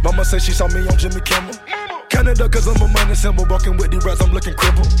mantle. Mama say she saw me on Jimmy Kimmel. Canada, cause I'm a money symbol. Walking with these rats, I'm looking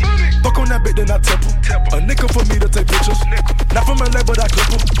crippled. Fuck on that bitch, then I temple. A nickel for me to take pictures. Not from LA, but I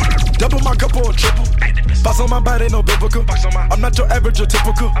clip em. Double my cup or triple. Box on my body, no biblical. I'm not your average or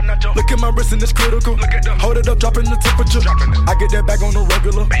typical. Look at my wrist and it's critical. Hold it up, dropping the temperature. I get that bag on the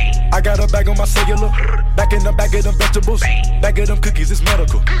regular. I got a bag on my cellular. Back in the bag of them vegetables. Bag of them cookies, it's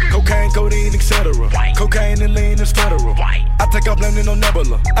medical. Cocaine, codeine, etc. Cocaine and lean is federal. I take off landing on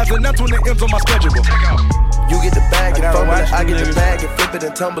Nebula. As a net when it ends on my schedule. You get the bag and fumble it, I get the bag and flip it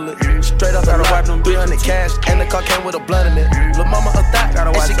and tumble it. Straight off the lot, 300 cash, and the car came with a blunt in it. Lil' mama a thot,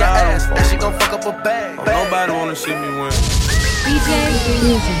 and she got ass, and she gon' fuck up a bag. Nobody wanna see me win.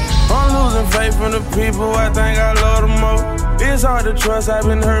 I'm losing faith in the people, I think I love them more. It's hard to trust, I've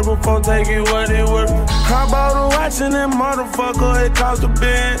been hurt before, take it what it worth. I bought a watch and that motherfucker, it cost a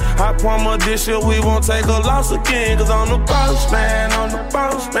bin. I promise this year we won't take a loss again. Cause I'm the boss man, I'm the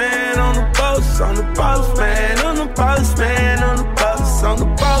boss man, I'm the boss, I'm the boss man, I'm the boss man, I'm the boss, I'm the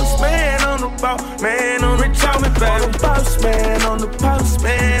boss man, I'm the boss man, I'm the rich on me, baby. I'm the boss man, I'm the boss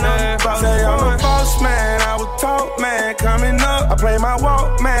man, I'm the boss. Say I'm the boss man, I was talk man, coming up. I play my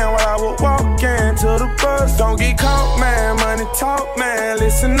walk man while I was walking to the bus. Don't get caught man, money talk man,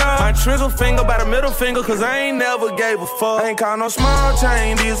 listen up. My trigger finger by the middle finger, cause I ain't never gave a fuck. Ain't caught no small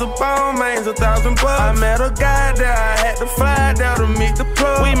chain, these are ball mains, $1,000 bucks. I met a guy there, I had to fly down to meet the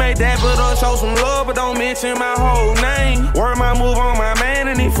plug. We made that but show some love, but don't mention my whole name. Word my move on my man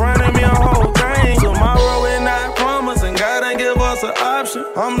and he fronted me a whole thing. Tomorrow we not promise and God ain't give us an option.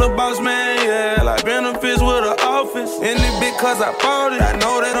 I'm the boss man, yeah, like benefits with an office. In the bit cause I bought it, I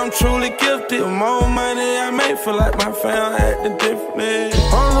know that I'm truly gifted. The more money I make, feel like my fam acting different.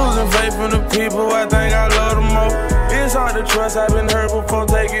 I'm losing faith in the people, I think I love them more. It's hard to trust, I've been hurt before,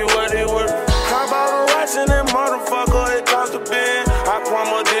 take it what it worth. I bought a watch and that motherfucker, it cost a bin. I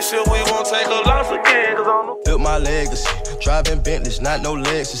promise this year we won't take a loss again, cause I'm the built my legacy, driving Bentleys, not no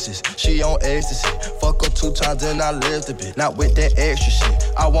Lexuses. She on ecstasy, fuck her 2 times and I lived a bit. Not with that extra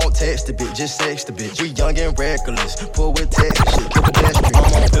shit, I won't text the bitch, just sex the bitch. We young and reckless, pull with text shit, keep a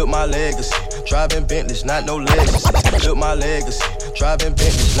pedestrian. Built my legacy, driving Bentleys, not no Lexuses. Built my legacy, driving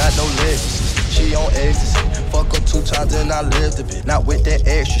Bentleys, not no Lexuses. She on ecstasy, fuck her 2 times and I lived a bit. Not with that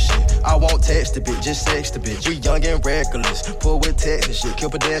extra shit, I won't text the bitch, just sex the bitch. We young and reckless, pull with text and shit, kill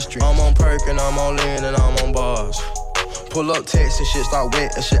pedestrian. I'm on perk and I'm on lean and I'm on bars. Pull up text and shit, start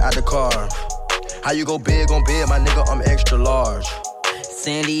wet and shit out the car. How you go big on bed, my nigga, I'm extra large.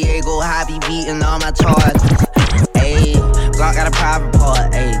 San Diego, I be beating all my charges. Ayy, Glock got a private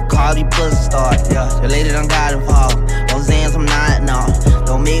part. Ayy, call these pussy stars. Yeah, the lady done got involved. Those ends I'm not no.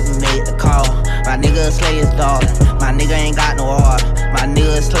 Don't make me make the call. My nigga slay his dog. My nigga ain't got no heart. My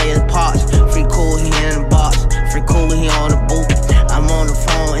nigga slay his parts. Free cool, he in the box. Free cool, he on the boot. I'm on the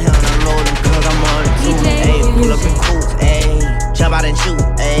phone with him, I'm loading cause I'm on the two. Ayy, pull up in coops. Ayy, jump out and shoot.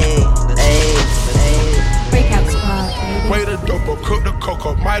 Ayy, ayy. Breakout Squad, baby. Way the dope, cook the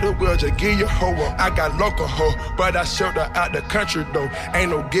cocoa. Might as well just give you hoe up. I got local hoe, but I shipped her out the country though.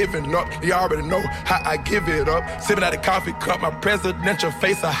 Ain't no giving up, you already know how I give it up. Sipping out the coffee cup, my presidential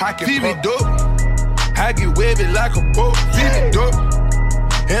face a hockey TV puck. I get webby like a boat, feed it dope.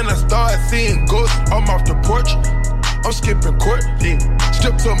 And I start seeing ghosts. I'm off the porch. I'm skipping court. Yeah.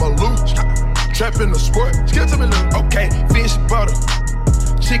 Skip to my loot. Trap in the sport. Skip to my loot. Okay, fish butter.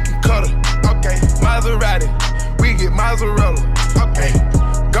 Chicken cutter. Okay, Maserati. We get mozzarella. Okay,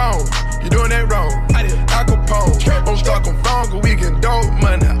 gone. You doing that wrong. Al Capone. I'm stuck on phone, cause we get dope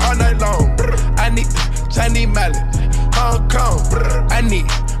money all night long. I need Chinese mallet. Hong Kong. I need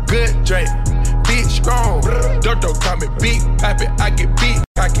good drink. Big strong. Dodo call me big pappy. I get big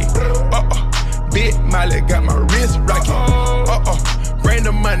cocky. Big Molly got my wrist rocky. Bring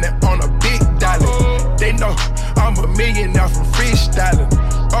the money on a big dollar. They know I'm a millionaire from freestyling.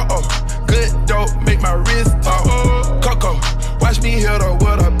 Good dope make my wrist talk. Coco, watch me hit her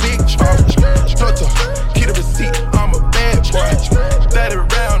with a big truck. Toto, keep the receipt. I'm a bad boy. 30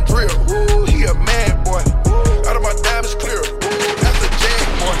 round drill. Ooh, he a mad boy. Out of my diamonds clear. Ooh, that's a jag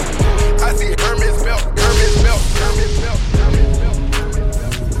boy. I see Hermes belt. Hermes belt. Hermes belt.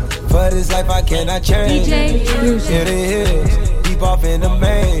 For this life I cannot change. Hit the hills, deep off in the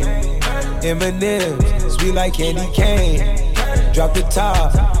main. M&M's, sweet like candy cane. Drop the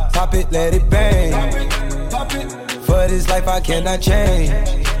top, pop it, let it bang. For this life I cannot change.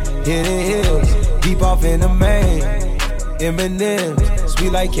 Hit the hills, deep off in the main. M&M's,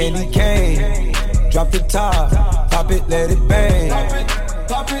 sweet like candy cane. Drop the top, pop it, let it bang.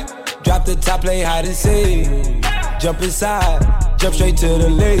 Drop the top, play hide and seek. Jump inside. Jump straight to the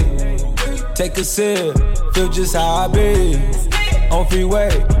lake, take a sip, feel just how I be. On freeway,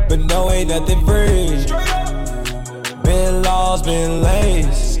 but no, ain't nothing free. Been lost, been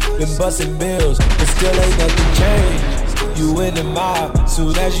lanes, been busting bills, but still ain't nothing changed. You in the mob,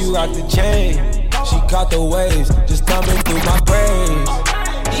 soon as you rock the chain. She caught the waves, just coming through my brains.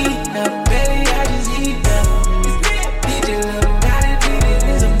 Eating up, baby, I just eat up. DJ Lil got it, it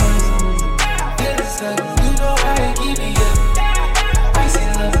is a must. Feel the sun, you know how to keep me up.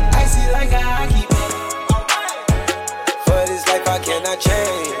 Icy like I keep it. For this life I cannot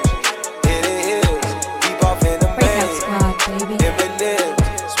change. Hit the hills, deep off in the main. M&M's,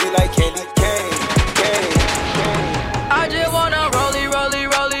 sweet like candy cane. I just wanna rollie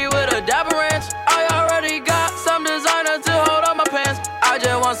with a dapper ranch. I already got some designer to hold on my pants. I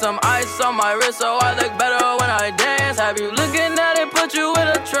just want some ice on my wrist so I look better when I dance. Have you looking at it, put you in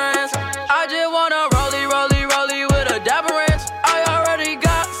a trance. I just wanna rollie with a dapper ranch. I already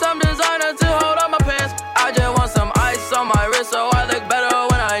got some designer to hold on my pants. I just want some ice on my wrist so I look better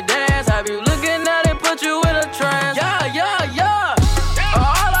when I dance. Have you looking at it, put you in a trance. Yeah.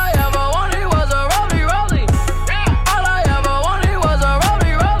 All I ever wanted was a rollie. All I ever wanted was a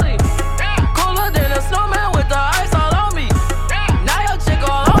rollie. Cooler than a snowman with the ice all on me. Now your chick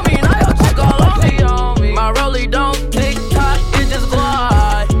all on me. My rollie don't tick tock, it just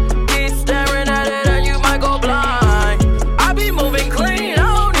glide. Keep staring at it and you might go blind. I be moving clean, I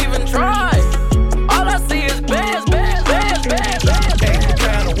don't even try. All I see is bands. Hey, what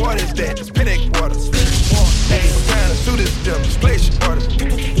kind of water is that? It's Pinnacle water. Hey, what kind of suit is them? Splash water.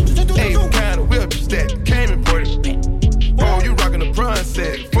 Hey, what kind of whip is that? Came imported. Oh, you rockin' the bronze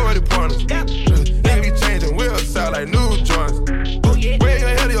set, 40 pointers. Nigga be changing wheels out like new joints. Where you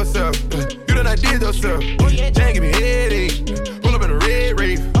ahead of yourself? You done I did yourself. Jane give me headache. Pull up in a red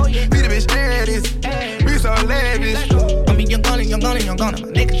rave. Be the bitch addies. We so lavish. I mean, young gunnin'. My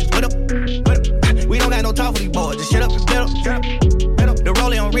niggas just whip up. We don't got no talk for these boys. Just shut up and bet up. The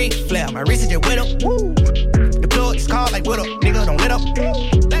rolling on Ric Flair. My wrist is just wet up. The plug is called like what up. Nigga don't lit up.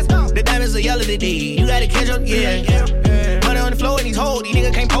 Let's go. The diamonds are yellow today. You gotta catch up, yeah. Money on the floor in these hoes. These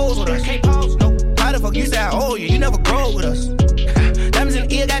niggas can't pose with us. No. How the fuck you say I owe you? You never grow with us. Diamonds in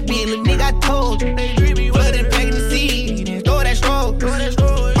the ear got big. Little nigga, I told you. Flooded and packing the seed. Then throw that stroke.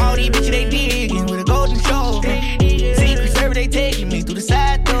 All these bitches they digging with a golden show. Secret service they taking me through the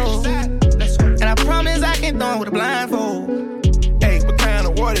side door. And I promise I can throw with a blindfold. Hey, what kind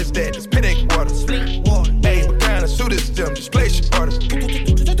of water is that? It's Pinnacle water. Hey, what kind of suit is them? Just place your order.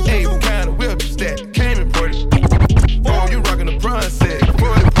 Hey, what kind of whip is that? Came imported. Oh, you rockin' the bronze set,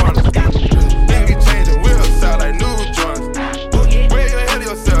 40 pointers. Nigga be changing wheels out like new joints. Where you ahead of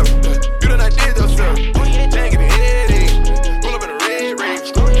yourself? You done I did yourself. Jane give me headache. Pull up in a red rave.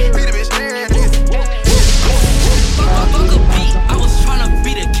 Be the bitch addies. I was tryna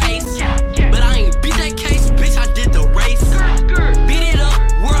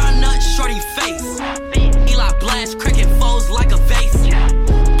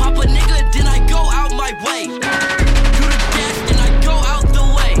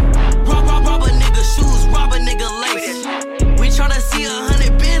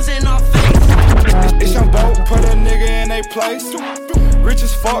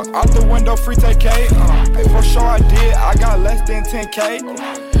fuck, out the window, free take K. Hey, for sure I did, I got less than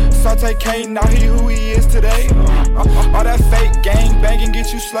 10K. Saute K, now he who he is today. All that fake gang banging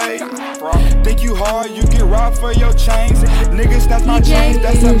get you slayed. Think you hard, you get robbed for your chains. Niggas snatch my chains,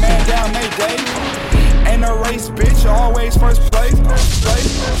 that's a man down Mayday. Ain't a race, bitch, always first place.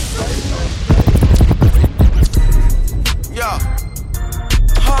 Yeah.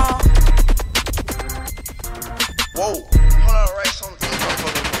 Huh? Whoa. Hold on, right?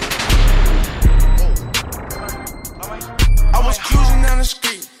 I was cruising down the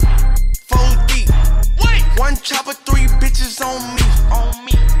street, 4 deep. Wait. One chopper, 3 bitches on me.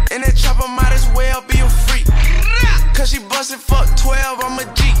 And that chopper might as well be a freak. Cause she busted, fuck 12, I'm a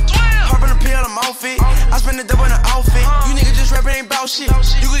G. Harping the pill, I'm off it. I spend the double in the outfit. You niggas just rapping ain't bout shit.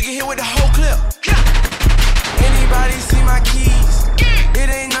 You could get hit with the whole clip. Anybody see my keys? It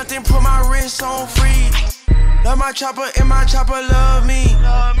ain't nothing, put my wrist on freeze. Love my chopper and my chopper love me.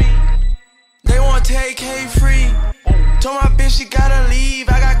 They want take K free. Told my bitch she gotta leave,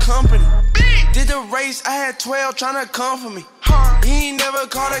 I got company. Did the race, I had 12 tryna come for me. He ain't never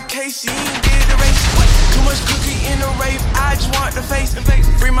caught a case, he ain't did the race. Too much cookie in the rave, I just want the face.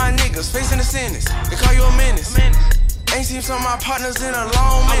 Free my niggas, facing the sentence. They call you a menace. Ain't seen some of my partners in a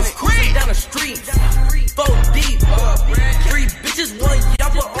long minute. I was cruising down the street, 4 deep. 3 bitches, 1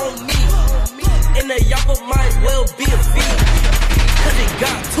 yapper on me. And the yapper might well be a feed. Cause it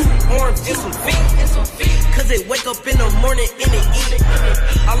got 2 arms and some feet. Cause it wake up in the morning and it eat.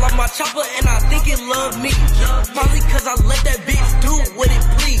 I love my chopper and I think it love me. Probably cause I let that bitch do what it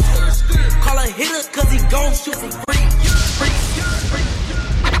please. Call a hitter cause he gon' shoot for free.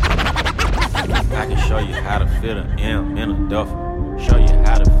 I can show you how to fit an M in a duffel. Show you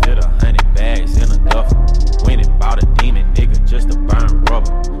how to fit 100 bags in a duffel. Went and bought a demon nigga just to burn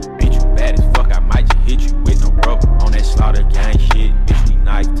rubber. Ain't you bad as fuck, I might just hit you with no rubber. On that slaughter gang shit, bitch, we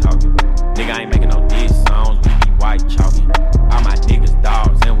nice talking. Nigga, I ain't making no diss songs, we be white chalking. All my niggas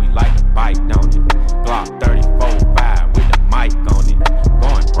dogs and we like to bite, don't it? Glock 34-5 with the mic on it.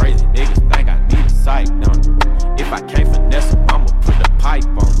 Going crazy, niggas think I need a sight, don't it? If I can't finesse them, I'ma put the pipe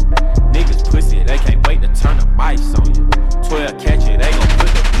on them. Niggas pussy, they can't wait to turn the mics on you. 12 catch it, they gon' put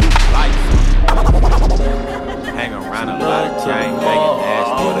the blue lights on you. Hang around a lot of chain, banging ass.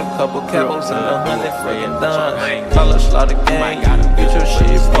 With a couple capos and 100 freaking done. Call a slaughter gang, get your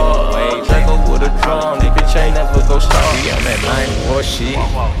shit bought. Draco with a drum, this bitch ain't never go stop. We on that 9 war shit,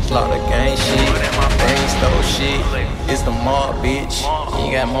 slaughter gang shit, brain stole shit. It's the mob, bitch. You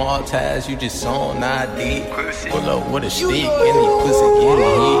ain't got mob ties, you just on ID. Pull up with a stick, and these pussy get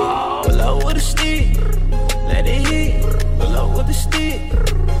it hit. Pull up with a stick, let it hit. Pull up with a stick,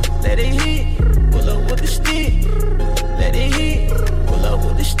 let it hit. Pull up with a stick, let it hit. Pull up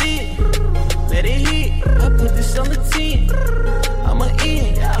with the stick, let it hit. I put this on the 10. I'm a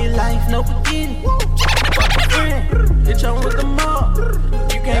in, in life no beginning. Fuck a friend, bitch I'm with the mob.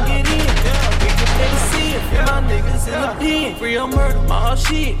 You can't get in, we can pay to see it. Free my niggas in the pen. Free on murder, my whole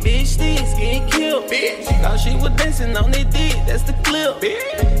shit. Bitch, sticks getting killed. Bitch, now she was dancing on their dick, that's the clip.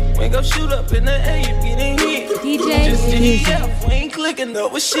 Bitch, we go shoot up in the air, you getting hit. DJ just DF, we ain't clicking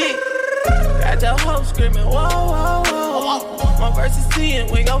over shit. Got your hoe screaming, whoa, whoa, whoa. My verse is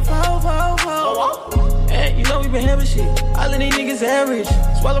 10, we gon' fall. And you know we been having shit. All of these niggas average.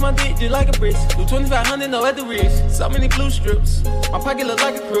 Swallow my dick just like a brisk. Do 2,500, no at the wrist. So many blue strips. My pocket look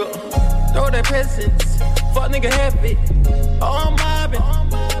like a crook. Throw that presents. Fuck nigga happy. Oh, I'm mobbing.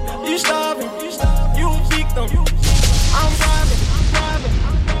 You starving. You a victim. I'm driving.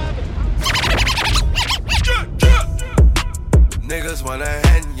 Niggas wanna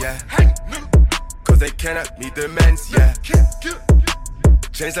hand, yeah. Cause they cannot meet their mans, yeah.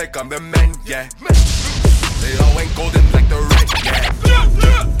 Chains like I'm the man, yeah. They all ain't golden like the rent, yeah.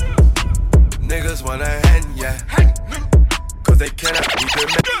 Niggas wanna hand, yeah. Cause they cannot meet their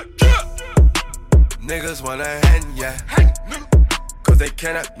mans. Niggas wanna hand, yeah. Cause they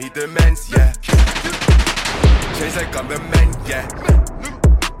cannot meet their mans, yeah. Chains like I'm the man, yeah.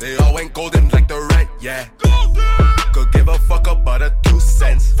 They all ain't golden like the rent, yeah. Could give a fuck about a 2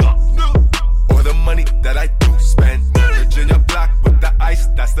 cents. Or the money that I do spend. Virginia black with the ice,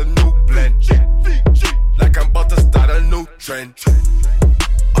 that's the new blend. Like I'm about to start a new trend.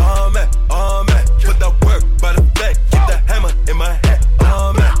 Oh man, put that work by the back. Keep the hammer in my head.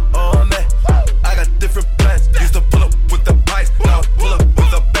 Oh man, I got different plans. Used to pull up with the pipes, now I pull up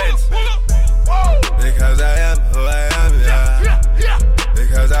with the Benz. Because I am who I am, yeah.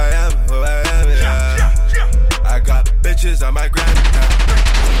 Because I am who I am, yeah. I got bitches on my gram, yeah.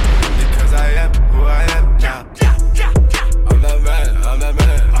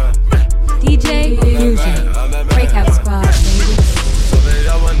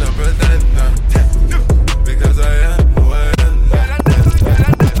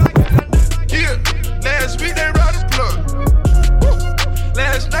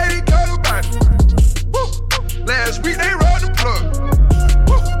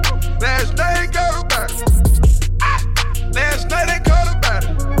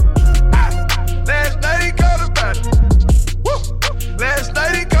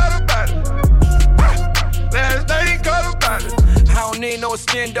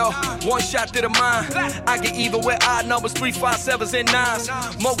 skin though. One shot to the mind. I get even with odd numbers, 3, 5, 7s, and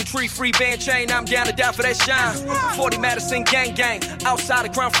 9s. Mogul tree, free band chain, I'm down to die for that shine. 40 Madison, gang, outside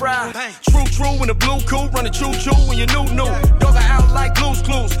of Crown Fry. True, in the blue cool, running choo-choo when you new. Dog out like Blue's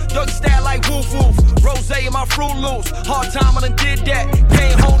Clues, dog style like woof. Rose in my Fruit Loops, hard time I done did that.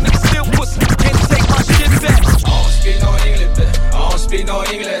 Can't hold niggas still pussy, can't take my shit back. I don't speak no English, bitch. I don't speak no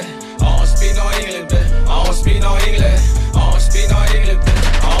English. I don't speak no English, bitch. I don't speak no English. I don't speak no English, bitch.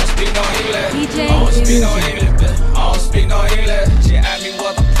 I don't speak no English. I don't speak no English, bitch. I don't speak no English. She asked me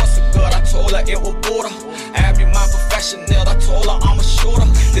what the pussy good, I told her it was border. Asked me my professional, I told her I'm a shooter.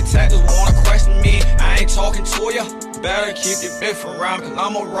 Detectives wanna question me, I ain't talking to ya. Better keep your bitch around, cause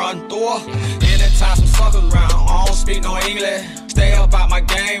I'ma run through her. Anytime some suckers around, I don't speak no English. Stay up out my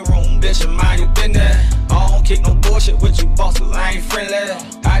game room, bitch, and mind your business. I don't kick no bullshit with you bosses, I ain't friendly.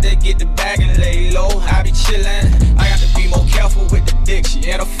 I just get the bag and lay low, I be chillin'. I got to be more careful with the dick, she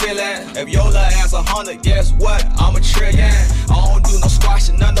ain't a feeling. If your little ass 100, guess what? I'm a trillion. I don't do no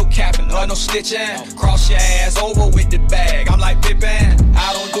squashing, no capping, or no stitching. Cross your ass over with the bag, I'm like Pippin.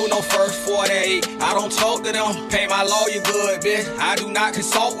 I don't do no first 48, I don't talk to them. Pay my lawyer good, bitch, I do not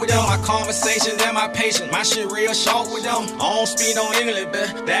consult with them. My conversations and my patience, my shit real short with them. I don't speak no English,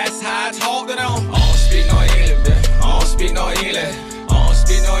 bitch, that's how I talk to them. I don't speak no English, bitch, I don't speak no English. I don't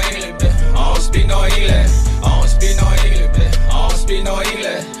speak no English, bitch, I don't speak no English. I don't speak no English, bitch, I don't speak no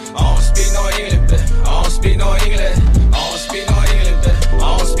English. I don't speak no English, bitch, I don't speak no English. I don't speak no English, bitch,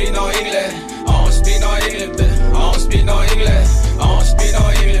 I don't speak no English. I don't speak no English, bitch, I don't speak no English. I don't speak no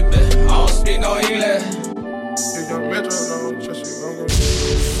English, bitch, I don't speak no English.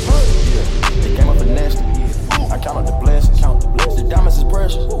 They came up for nasty. I count up the blessings. The diamonds is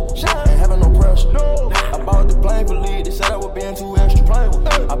precious. Ain't having no pressure. I bought the plane for lead. They said I was being too extra.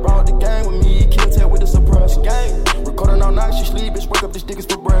 I brought the gang with me. Can't tell with the suppressor. Recording all night, she sleep. Bitch, wake up, this dick is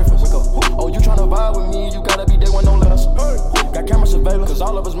for breakfast. Oh, you tryna vibe with me? You gotta be there with no less. Got camera surveillance, cause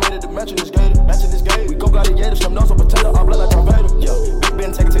all of us made it to matching this gator. We go gladiators, some nose on potato. I blood like Darth Vader. Yeah, Big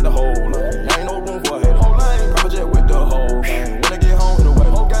Ben take the whole line. Ain't no room for a hater. Private jet with the whole gang. When I get home, the way.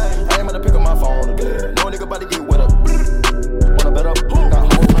 I ain't about to pick up my phone again. No nigga about to get wet up. Wanna bet up?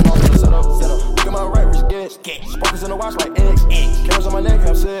 Got whole friend on the setup. Look at my right wrist, get. Sparkles in the watch like X. Cameras on my neck,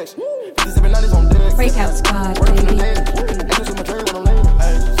 have sex. 57 90s on deck. Breakout Squad, baby. Angels in my dream when I'm laying.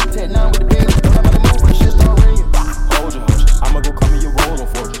 10-9 with the bed. I'm about to move when the shit start ringing. Hold your hunches. I'ma go call me your rolls on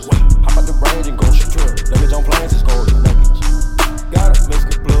fortress. Hop out the range and go secure. Luggage on planes, it's gold. Got a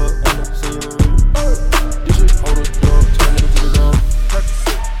Mexican plug and a senorita. This shit hold us up. Turn it into the gun.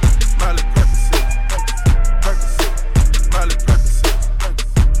 Miley Percocet, Miley Percocet,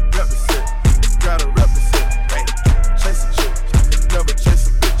 represent, gotta represent. Chase a chick, never chase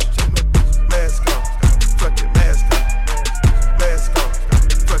a bitch. Mask on, fuck it, mask on, mask on,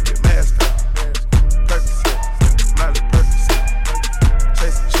 fuck it, mask on. Percocet, Miley Percocet,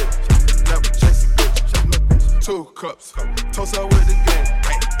 chase a chick, never chase a bitch. 2 cups, toast up with the game.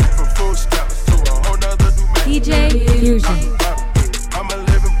 From full scraps to a whole nother domain. DJ Fusion. I'm a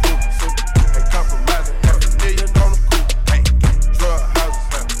living proof, ain't compromising. $500,000 on the coupe, drug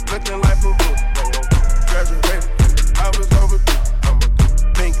houses, looking like Peru. Graduated, I was overdue. I'm a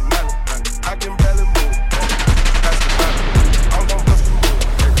pink Miley, I can barely move. That's the Miley, I'm gon' bust the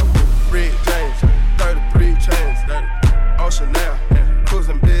move. Red James, 33 chains, Ocean now,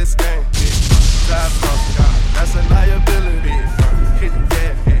 cruising Biscayne. Drive pump, that's a liability. Hit the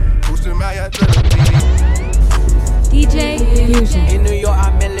gas, boosting my adrenaline. DJ Fusion. In New York, I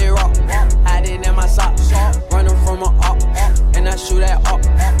merely rock. Hiding in my socks. Running from a up. And I shoot at up.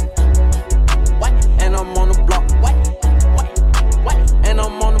 And I'm on the block. And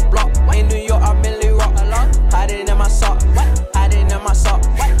I'm on the block. In New York, I merely rock. Hiding in my sock. Hiding in my sock.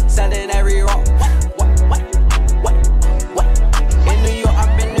 Selling every rock. In New York,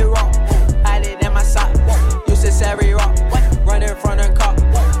 I merely rock. Hiding in my sock. Used to sell every rock. Running from the cop.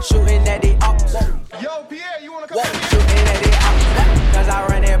 Shooting at the ops. Yo, Pierre, you wanna come? Shooting at the ops, cause I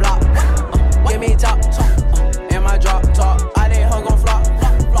run that block. Give me top, in my drop top. I did hug on flop,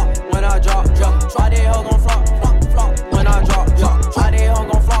 when I drop. I did hug on flop, when I drop. I did hug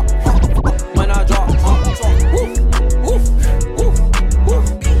on flop, when I drop.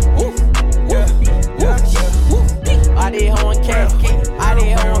 I did hug on cat, I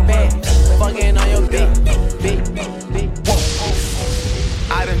did hug on bed. Fucking on your beat.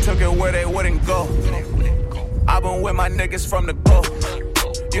 I done took it where they wouldn't go. I been with my niggas from the go.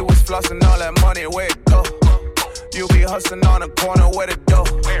 You was flossing all that money, where it go? You be hustling on the corner, where the dough?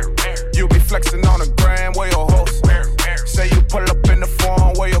 You be flexing on the gram, where your host? Say you pull up in the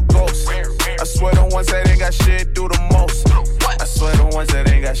phone, where your ghost? I swear the ones that ain't got shit do the most. I swear the ones that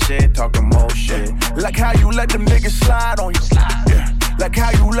shit, talking more shit. Like how you let them niggas slide on you. Yeah. Like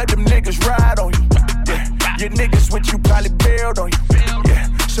how you let them niggas ride on you. Yeah. Your niggas with you probably bailed on you. Yeah.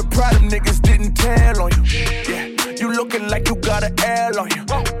 Surprise them niggas didn't tell on you. Yeah. You looking like you got an L on you.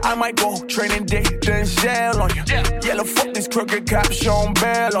 I might go training day, then jail on you. Yellow fuck these crooked cops, showing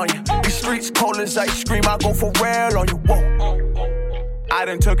bail on you. These streets cold as ice cream, I go for real on you. Whoa. I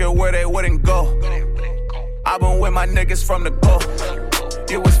done took it where they wouldn't go. I been with my niggas from the go.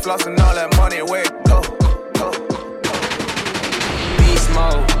 You was flossing all that money, where it go? Beast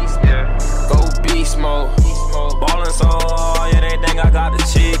mode, go beast mode. Ballin' so hard, yeah, they think I got the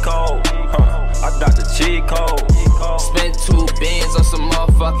cheat code. I got the cheat code. Spent 2 bands on some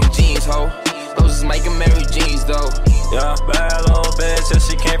motherfucking jeans, ho. Those is making Mary jeans, though. Yeah, bad little bitch, and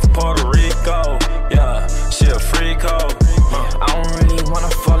she came from Puerto Rico. Yeah, she a freak ho. I don't really wanna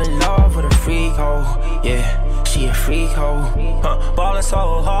fall in love with a freak ho. Yeah, she a freak ho. Ballin'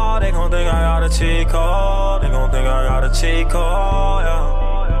 so hard, they gon' think I got a cheat code. They gon' think I got a cheat code, yeah.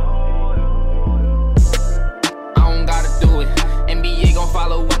 Do it. NBA gon'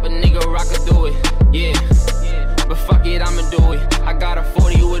 follow up, a nigga rock could do it. Yeah, but fuck it, I'ma do it. I got a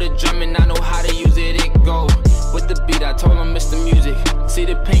 40 with a drum and I know how to use it. It go with the beat. I told him Mr. Music. See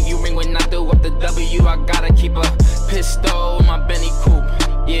the pinky ring when I throw up the W. I gotta keep a pistol in my Benny coupe.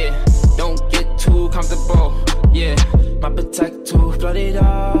 Yeah, don't get too comfortable. Yeah, my protect too flooded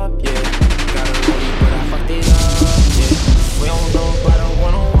up. Yeah, got a rollie but I fucked it up. Yeah, we don't know about a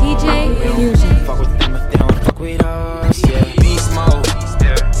one-on-one. DJ Fusion. Fuck with them if they don't fuck with us. Yeah, beast mode.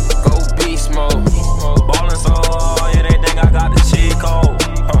 Go beast mode. Ballin' so hard, yeah, they think I got the cheat code.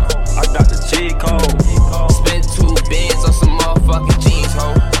 I got the cheat code. Spent 2 bands on some motherfucking jeans,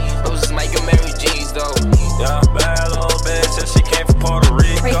 ho. Those is making Mary jeans, though. Yeah, bad little bitch, and she came from Puerto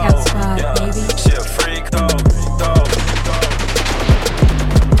Rico. Yeah, baby. She a freak, though.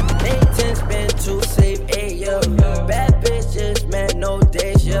 Nathan's been too safe, ayy, bad bitches, man, no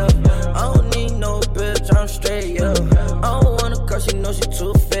days, yeah. I don't need no bitch, I'm straight, yeah. I don't wanna cause she know she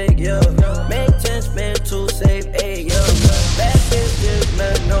too fake, yeah. Nathan's been too safe, ayy, yeah. Bad bitches,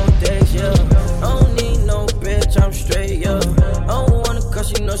 man, no days, yeah. I don't need no bitch, I'm straight, yeah. I don't wanna cause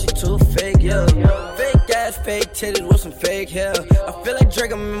she know she too fake, yeah. Fake ass, fake titties with some fake hair. I feel like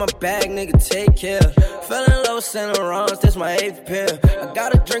Drake, I'm in my bag, nigga, take care. Fell in love with Saint Laurent, that's my 8th pair. I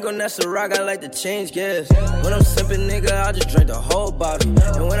got a drink on that Ciroc, I like to change gears. When I'm sipping, nigga, I just drink the whole bottle.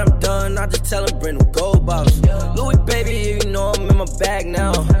 And when I'm done, I just tell them bring them gold bottles. Louis, baby, you know I'm in my bag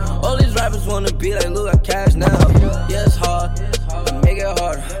now. All these rappers wanna be like, look, I cash now. Yeah, it's hard, I make it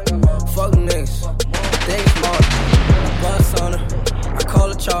harder. Fuck niggas, they ain't smart. I bust on her, I call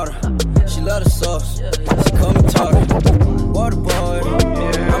her charter. She love the sauce, she call me tartar. Water boy,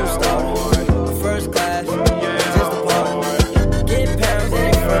 I'm a starter. First class, just a part. Get pounds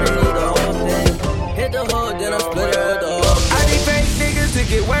in front of me, the whole thing. Hit the hood, then I split it with the whole. I need fake niggas to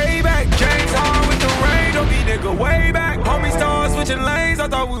get way back. James Hard with the rain, don't be nigga way back. Homie stars switching lanes, I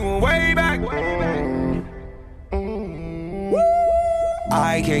thought we went way back.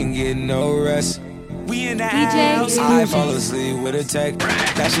 I can't get no rest. We in the house. I fall asleep with a tech.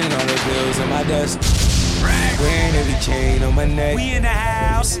 Dashing all the bills on my desk. Wearing every chain on my neck. We in the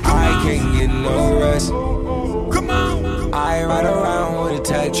house. I can't get no rest. Come on. I ride around with a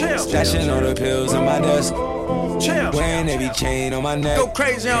tech. Stashing all the pills on my desk. Wearing every chain on my neck. Go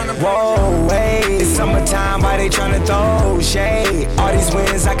crazy on them. Whoa, wait. It's summertime, why they tryna throw shade? All these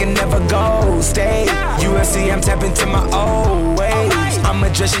wins, I can never go stay. UFC, I'm tapping to my old ways. I'ma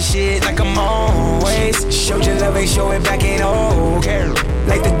dress your shit like I'm always. Showed your love, ain't show it back, ain't okay.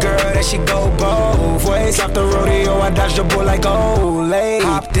 Like the girl that she go both ways. Off the rodeo, I dodged the bull like Olay.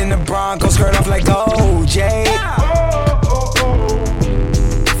 Hopped in the Bronco, skirt off like OJ.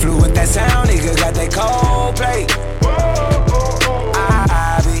 Flew with that sound, nigga got that cold plate.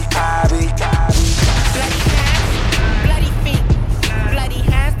 I be. Bloody feet, bloody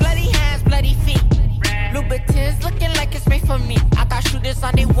hands, bloody feet. Louboutins looking like it's made for me. I got shooters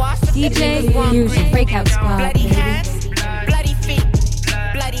on they walls. DJ Fusion Breakout Squad. Bloody hands, bloody feet,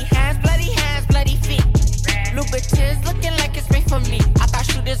 bloody hands, bloody feet. Louboutins looking like it's made for me. I got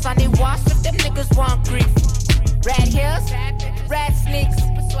shooters on they walls if them niggas want grief. Red heels, red sneaks.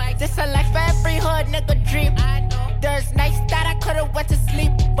 This a life for every hood nigga dream. There's nights that I could've went to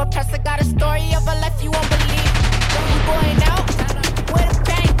sleep, but plus I got a story of a life you won't believe. You going out with a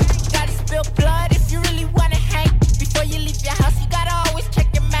bang. Gotta spill blood if you really wanna hang. Before you leave your house, you gotta always check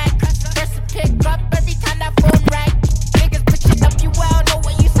your mag. First to pick up every time that phone rang. Niggas pitching up, you well know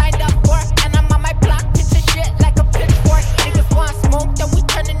what you signed up for. And I'm on my block, pitching shit like a pitchfork. Niggas want smoke, then we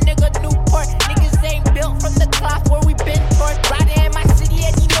turn a nigga Newport. Niggas ain't built from the cloth where we been toward. Riding in my city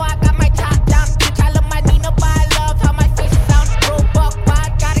and you know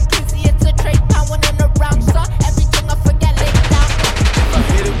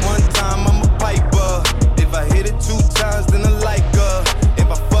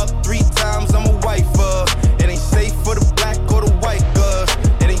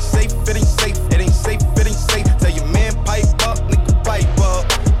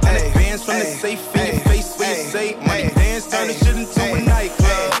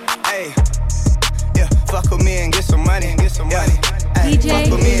Ay,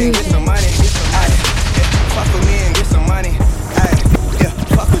 fuck with me and get some money. Ay, yeah, fuck with me and get some money. Ay, yeah,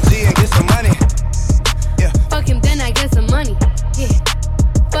 fuck with G and get some money. Yeah. Fuck him, then I get some money. Yeah.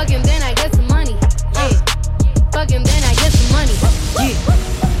 Fuck him, then I get some money. Yeah. Fuck him, then I get some money. Yeah.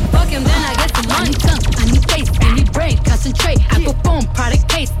 Fuck him, then I get some money. I need tongue, I need face, I need brain, concentrate. I perform product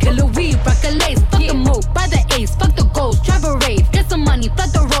case, killer weed, rock a lace. Fuck the move, buy the ace, fuck the goals, drive a rave. Get some money,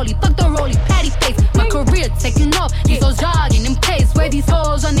 fuck the rollie, patty face. My career taking off, these hoes jogging in place. Where these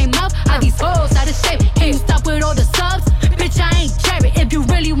hoes on their mouth, are these hoes out of shape? Can you stop with all the subs? Bitch, I ain't cherry. If you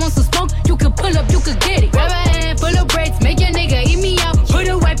really want some smoke, you can pull up, you can get it. Grab a hand full of braids, make your nigga eat me out. Put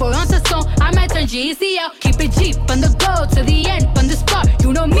a white boy on the song, I might turn GEC out. Keep it G, from the go to the end, from the start.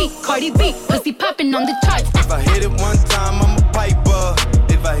 You know me, Cardi B, pussy popping on the charts. If I hit it one time, I'm a piper.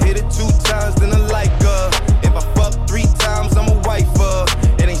 If I hit it 2 times, then I like her. If I fuck 3 times, I'm a wifer.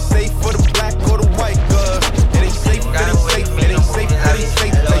 It ain't safe for the black or the white girl. It ain't safe, it ain't safe, it ain't safe, it ain't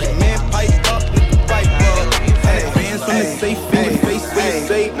safe. Let your man pipe up, nigga pipe up. Hey, dance from the safe, in the face, when you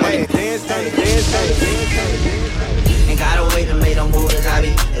say, money, dance, Ain't gotta wait to make them moves, I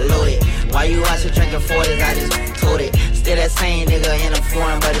be loaded. Why you out here drinking 40s, I just told it. Still that same nigga in a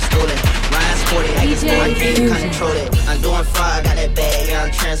foreign, but it's stolen. Ryan sporty, I can't control it. I'm doing fine, I got that bag, yeah,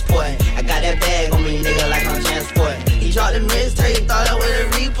 I'm transporting. I got that bag on me, nigga, like I'm transporting. He dropped the mixtape, thought I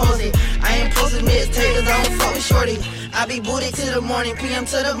would've reposted. I ain't posted mixtape, cause I don't fuck with shorty. I be booted to the morning, PM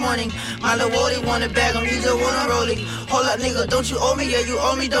to the morning. My little Wody want a bag on me, just wanna roll it. Hold up, nigga, don't you owe me? Yeah, you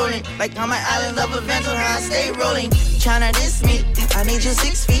owe me, don't it? Like I'm an island of adventure, how I stay rolling. Tryna diss me, I need you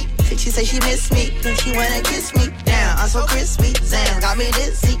 6 feet. She say she miss me, then she wanna kiss me. Damn, I'm so crispy, Zam got me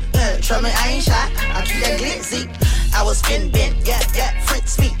dizzy. Trust me, I ain't shy, I keep that glitzy. I was spin bent, yeah,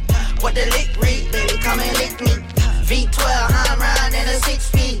 Fritz me. What the lick read, baby, come and lick me. V12, I'm riding in a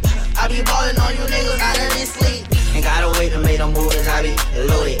 6-speed. I be ballin' on you niggas out of this league. Ain't gotta wait to make them moves, I be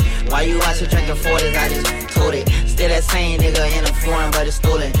loaded. Why you out here drinking 40s, I just told it. Still that same nigga in a foreign, but it's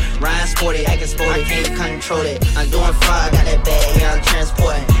stolen. Ryan sporty, acting sporty, can't control it. I'm doing far, I got that bag, yeah, I'm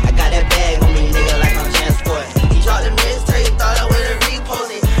transporting. I got that bag on me, nigga, like I'm transporting. He dropped the mixtape, thought I would've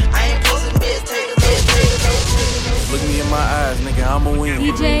reposted. I ain't posting mixtape. Look me in my eyes, nigga, I'ma win.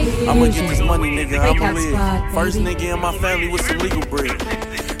 I'ma get this money, nigga, I'ma live. First nigga in my family with some legal bread.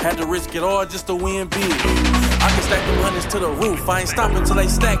 Had to risk it all just to win big. I can stack them hundreds to the roof. I ain't stopping till they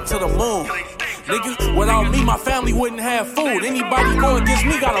stack to the moon. Nigga, without me, my family wouldn't have food. Anybody go against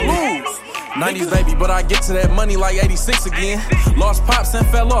me gotta lose. 90s baby, but I get to that money like 86 again. Lost pops and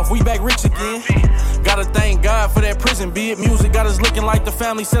fell off, we back rich again. Gotta thank God for that prison bid. Music got us looking like the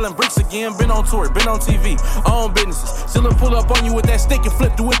family selling bricks again. Been on tour, been on TV, own businesses. Still pull up on you with that stick and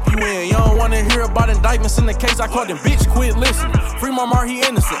flip the whip you in. You don't wanna hear about indictments in the case. I called them bitch, quit listening. Free Marmar, he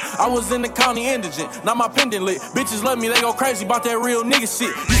innocent. I was in the county indigent, not my pendant lit. Bitches love me, they go crazy about that real nigga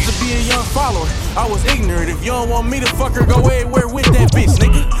shit. Used to be a young follower, I was ignorant. If you don't want me to fuck her, go everywhere with that bitch,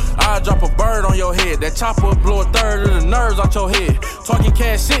 nigga. I drop a bird on your head. That chopper blow a third of the nerves out your head. Talking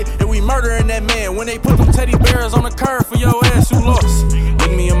cash shit, and we murdering that man. When they put them teddy bears on the curb for your ass, you lost.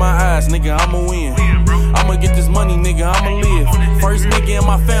 Look me in my eyes, nigga, I'ma win. I'ma get this money, nigga, I'ma live. First nigga in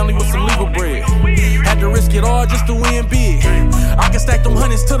my family with some legal bread. Had to risk it all just to win big. I can stack them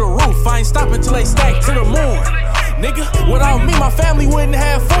hundreds to the roof. I ain't stopping till they stack to the moon. Nigga, without me, my family wouldn't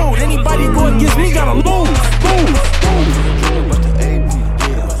have food. Anybody go against me gotta lose.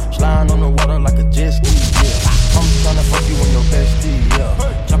 Sliding on the water like a jet ski, yeah. I'm tryna fuck you on your bestie,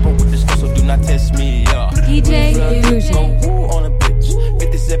 yeah. Chopper with this girl, so do not test me, yeah. DJ Illusion. Go woo on a bitch.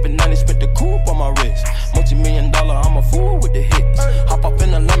 5790, spent the coupe on my wrist. Multi-million-dollar, I'm a fool with the hits. Hop up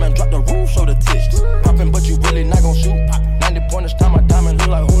in the lemon, drop the roof, show the tits. Poppin', but you really not gon' shoot. 90 pointers, time my diamond look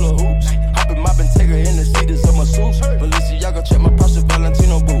like hula hoops. Hoppin', moppin', take her in the seats of my suits. Balenciaga, check my Prada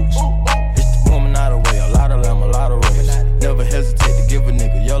Valentino boots. It's the woman out of way, a lot of lamb, a lot of race. Never hesitate to give a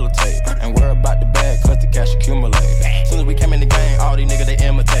nigga yellow tape. And worry about the bag, cause the cash accumulate. Soon as we came in the game, all these niggas, they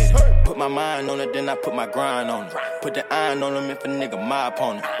imitated. Put my mind on it, then I put my grind on it. Put the iron on them if a nigga my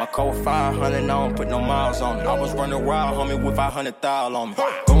opponent. My code 500, I don't put no miles on it. I was running wild, homie, with 500,000 on me.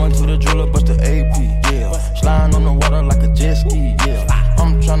 Going to the jeweler, bust the AP, yeah. Sliding on the water like a jet ski, yeah.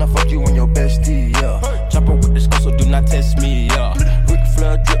 I'm tryna fuck you on your bestie, yeah. Chopper with this girl, so do not test me,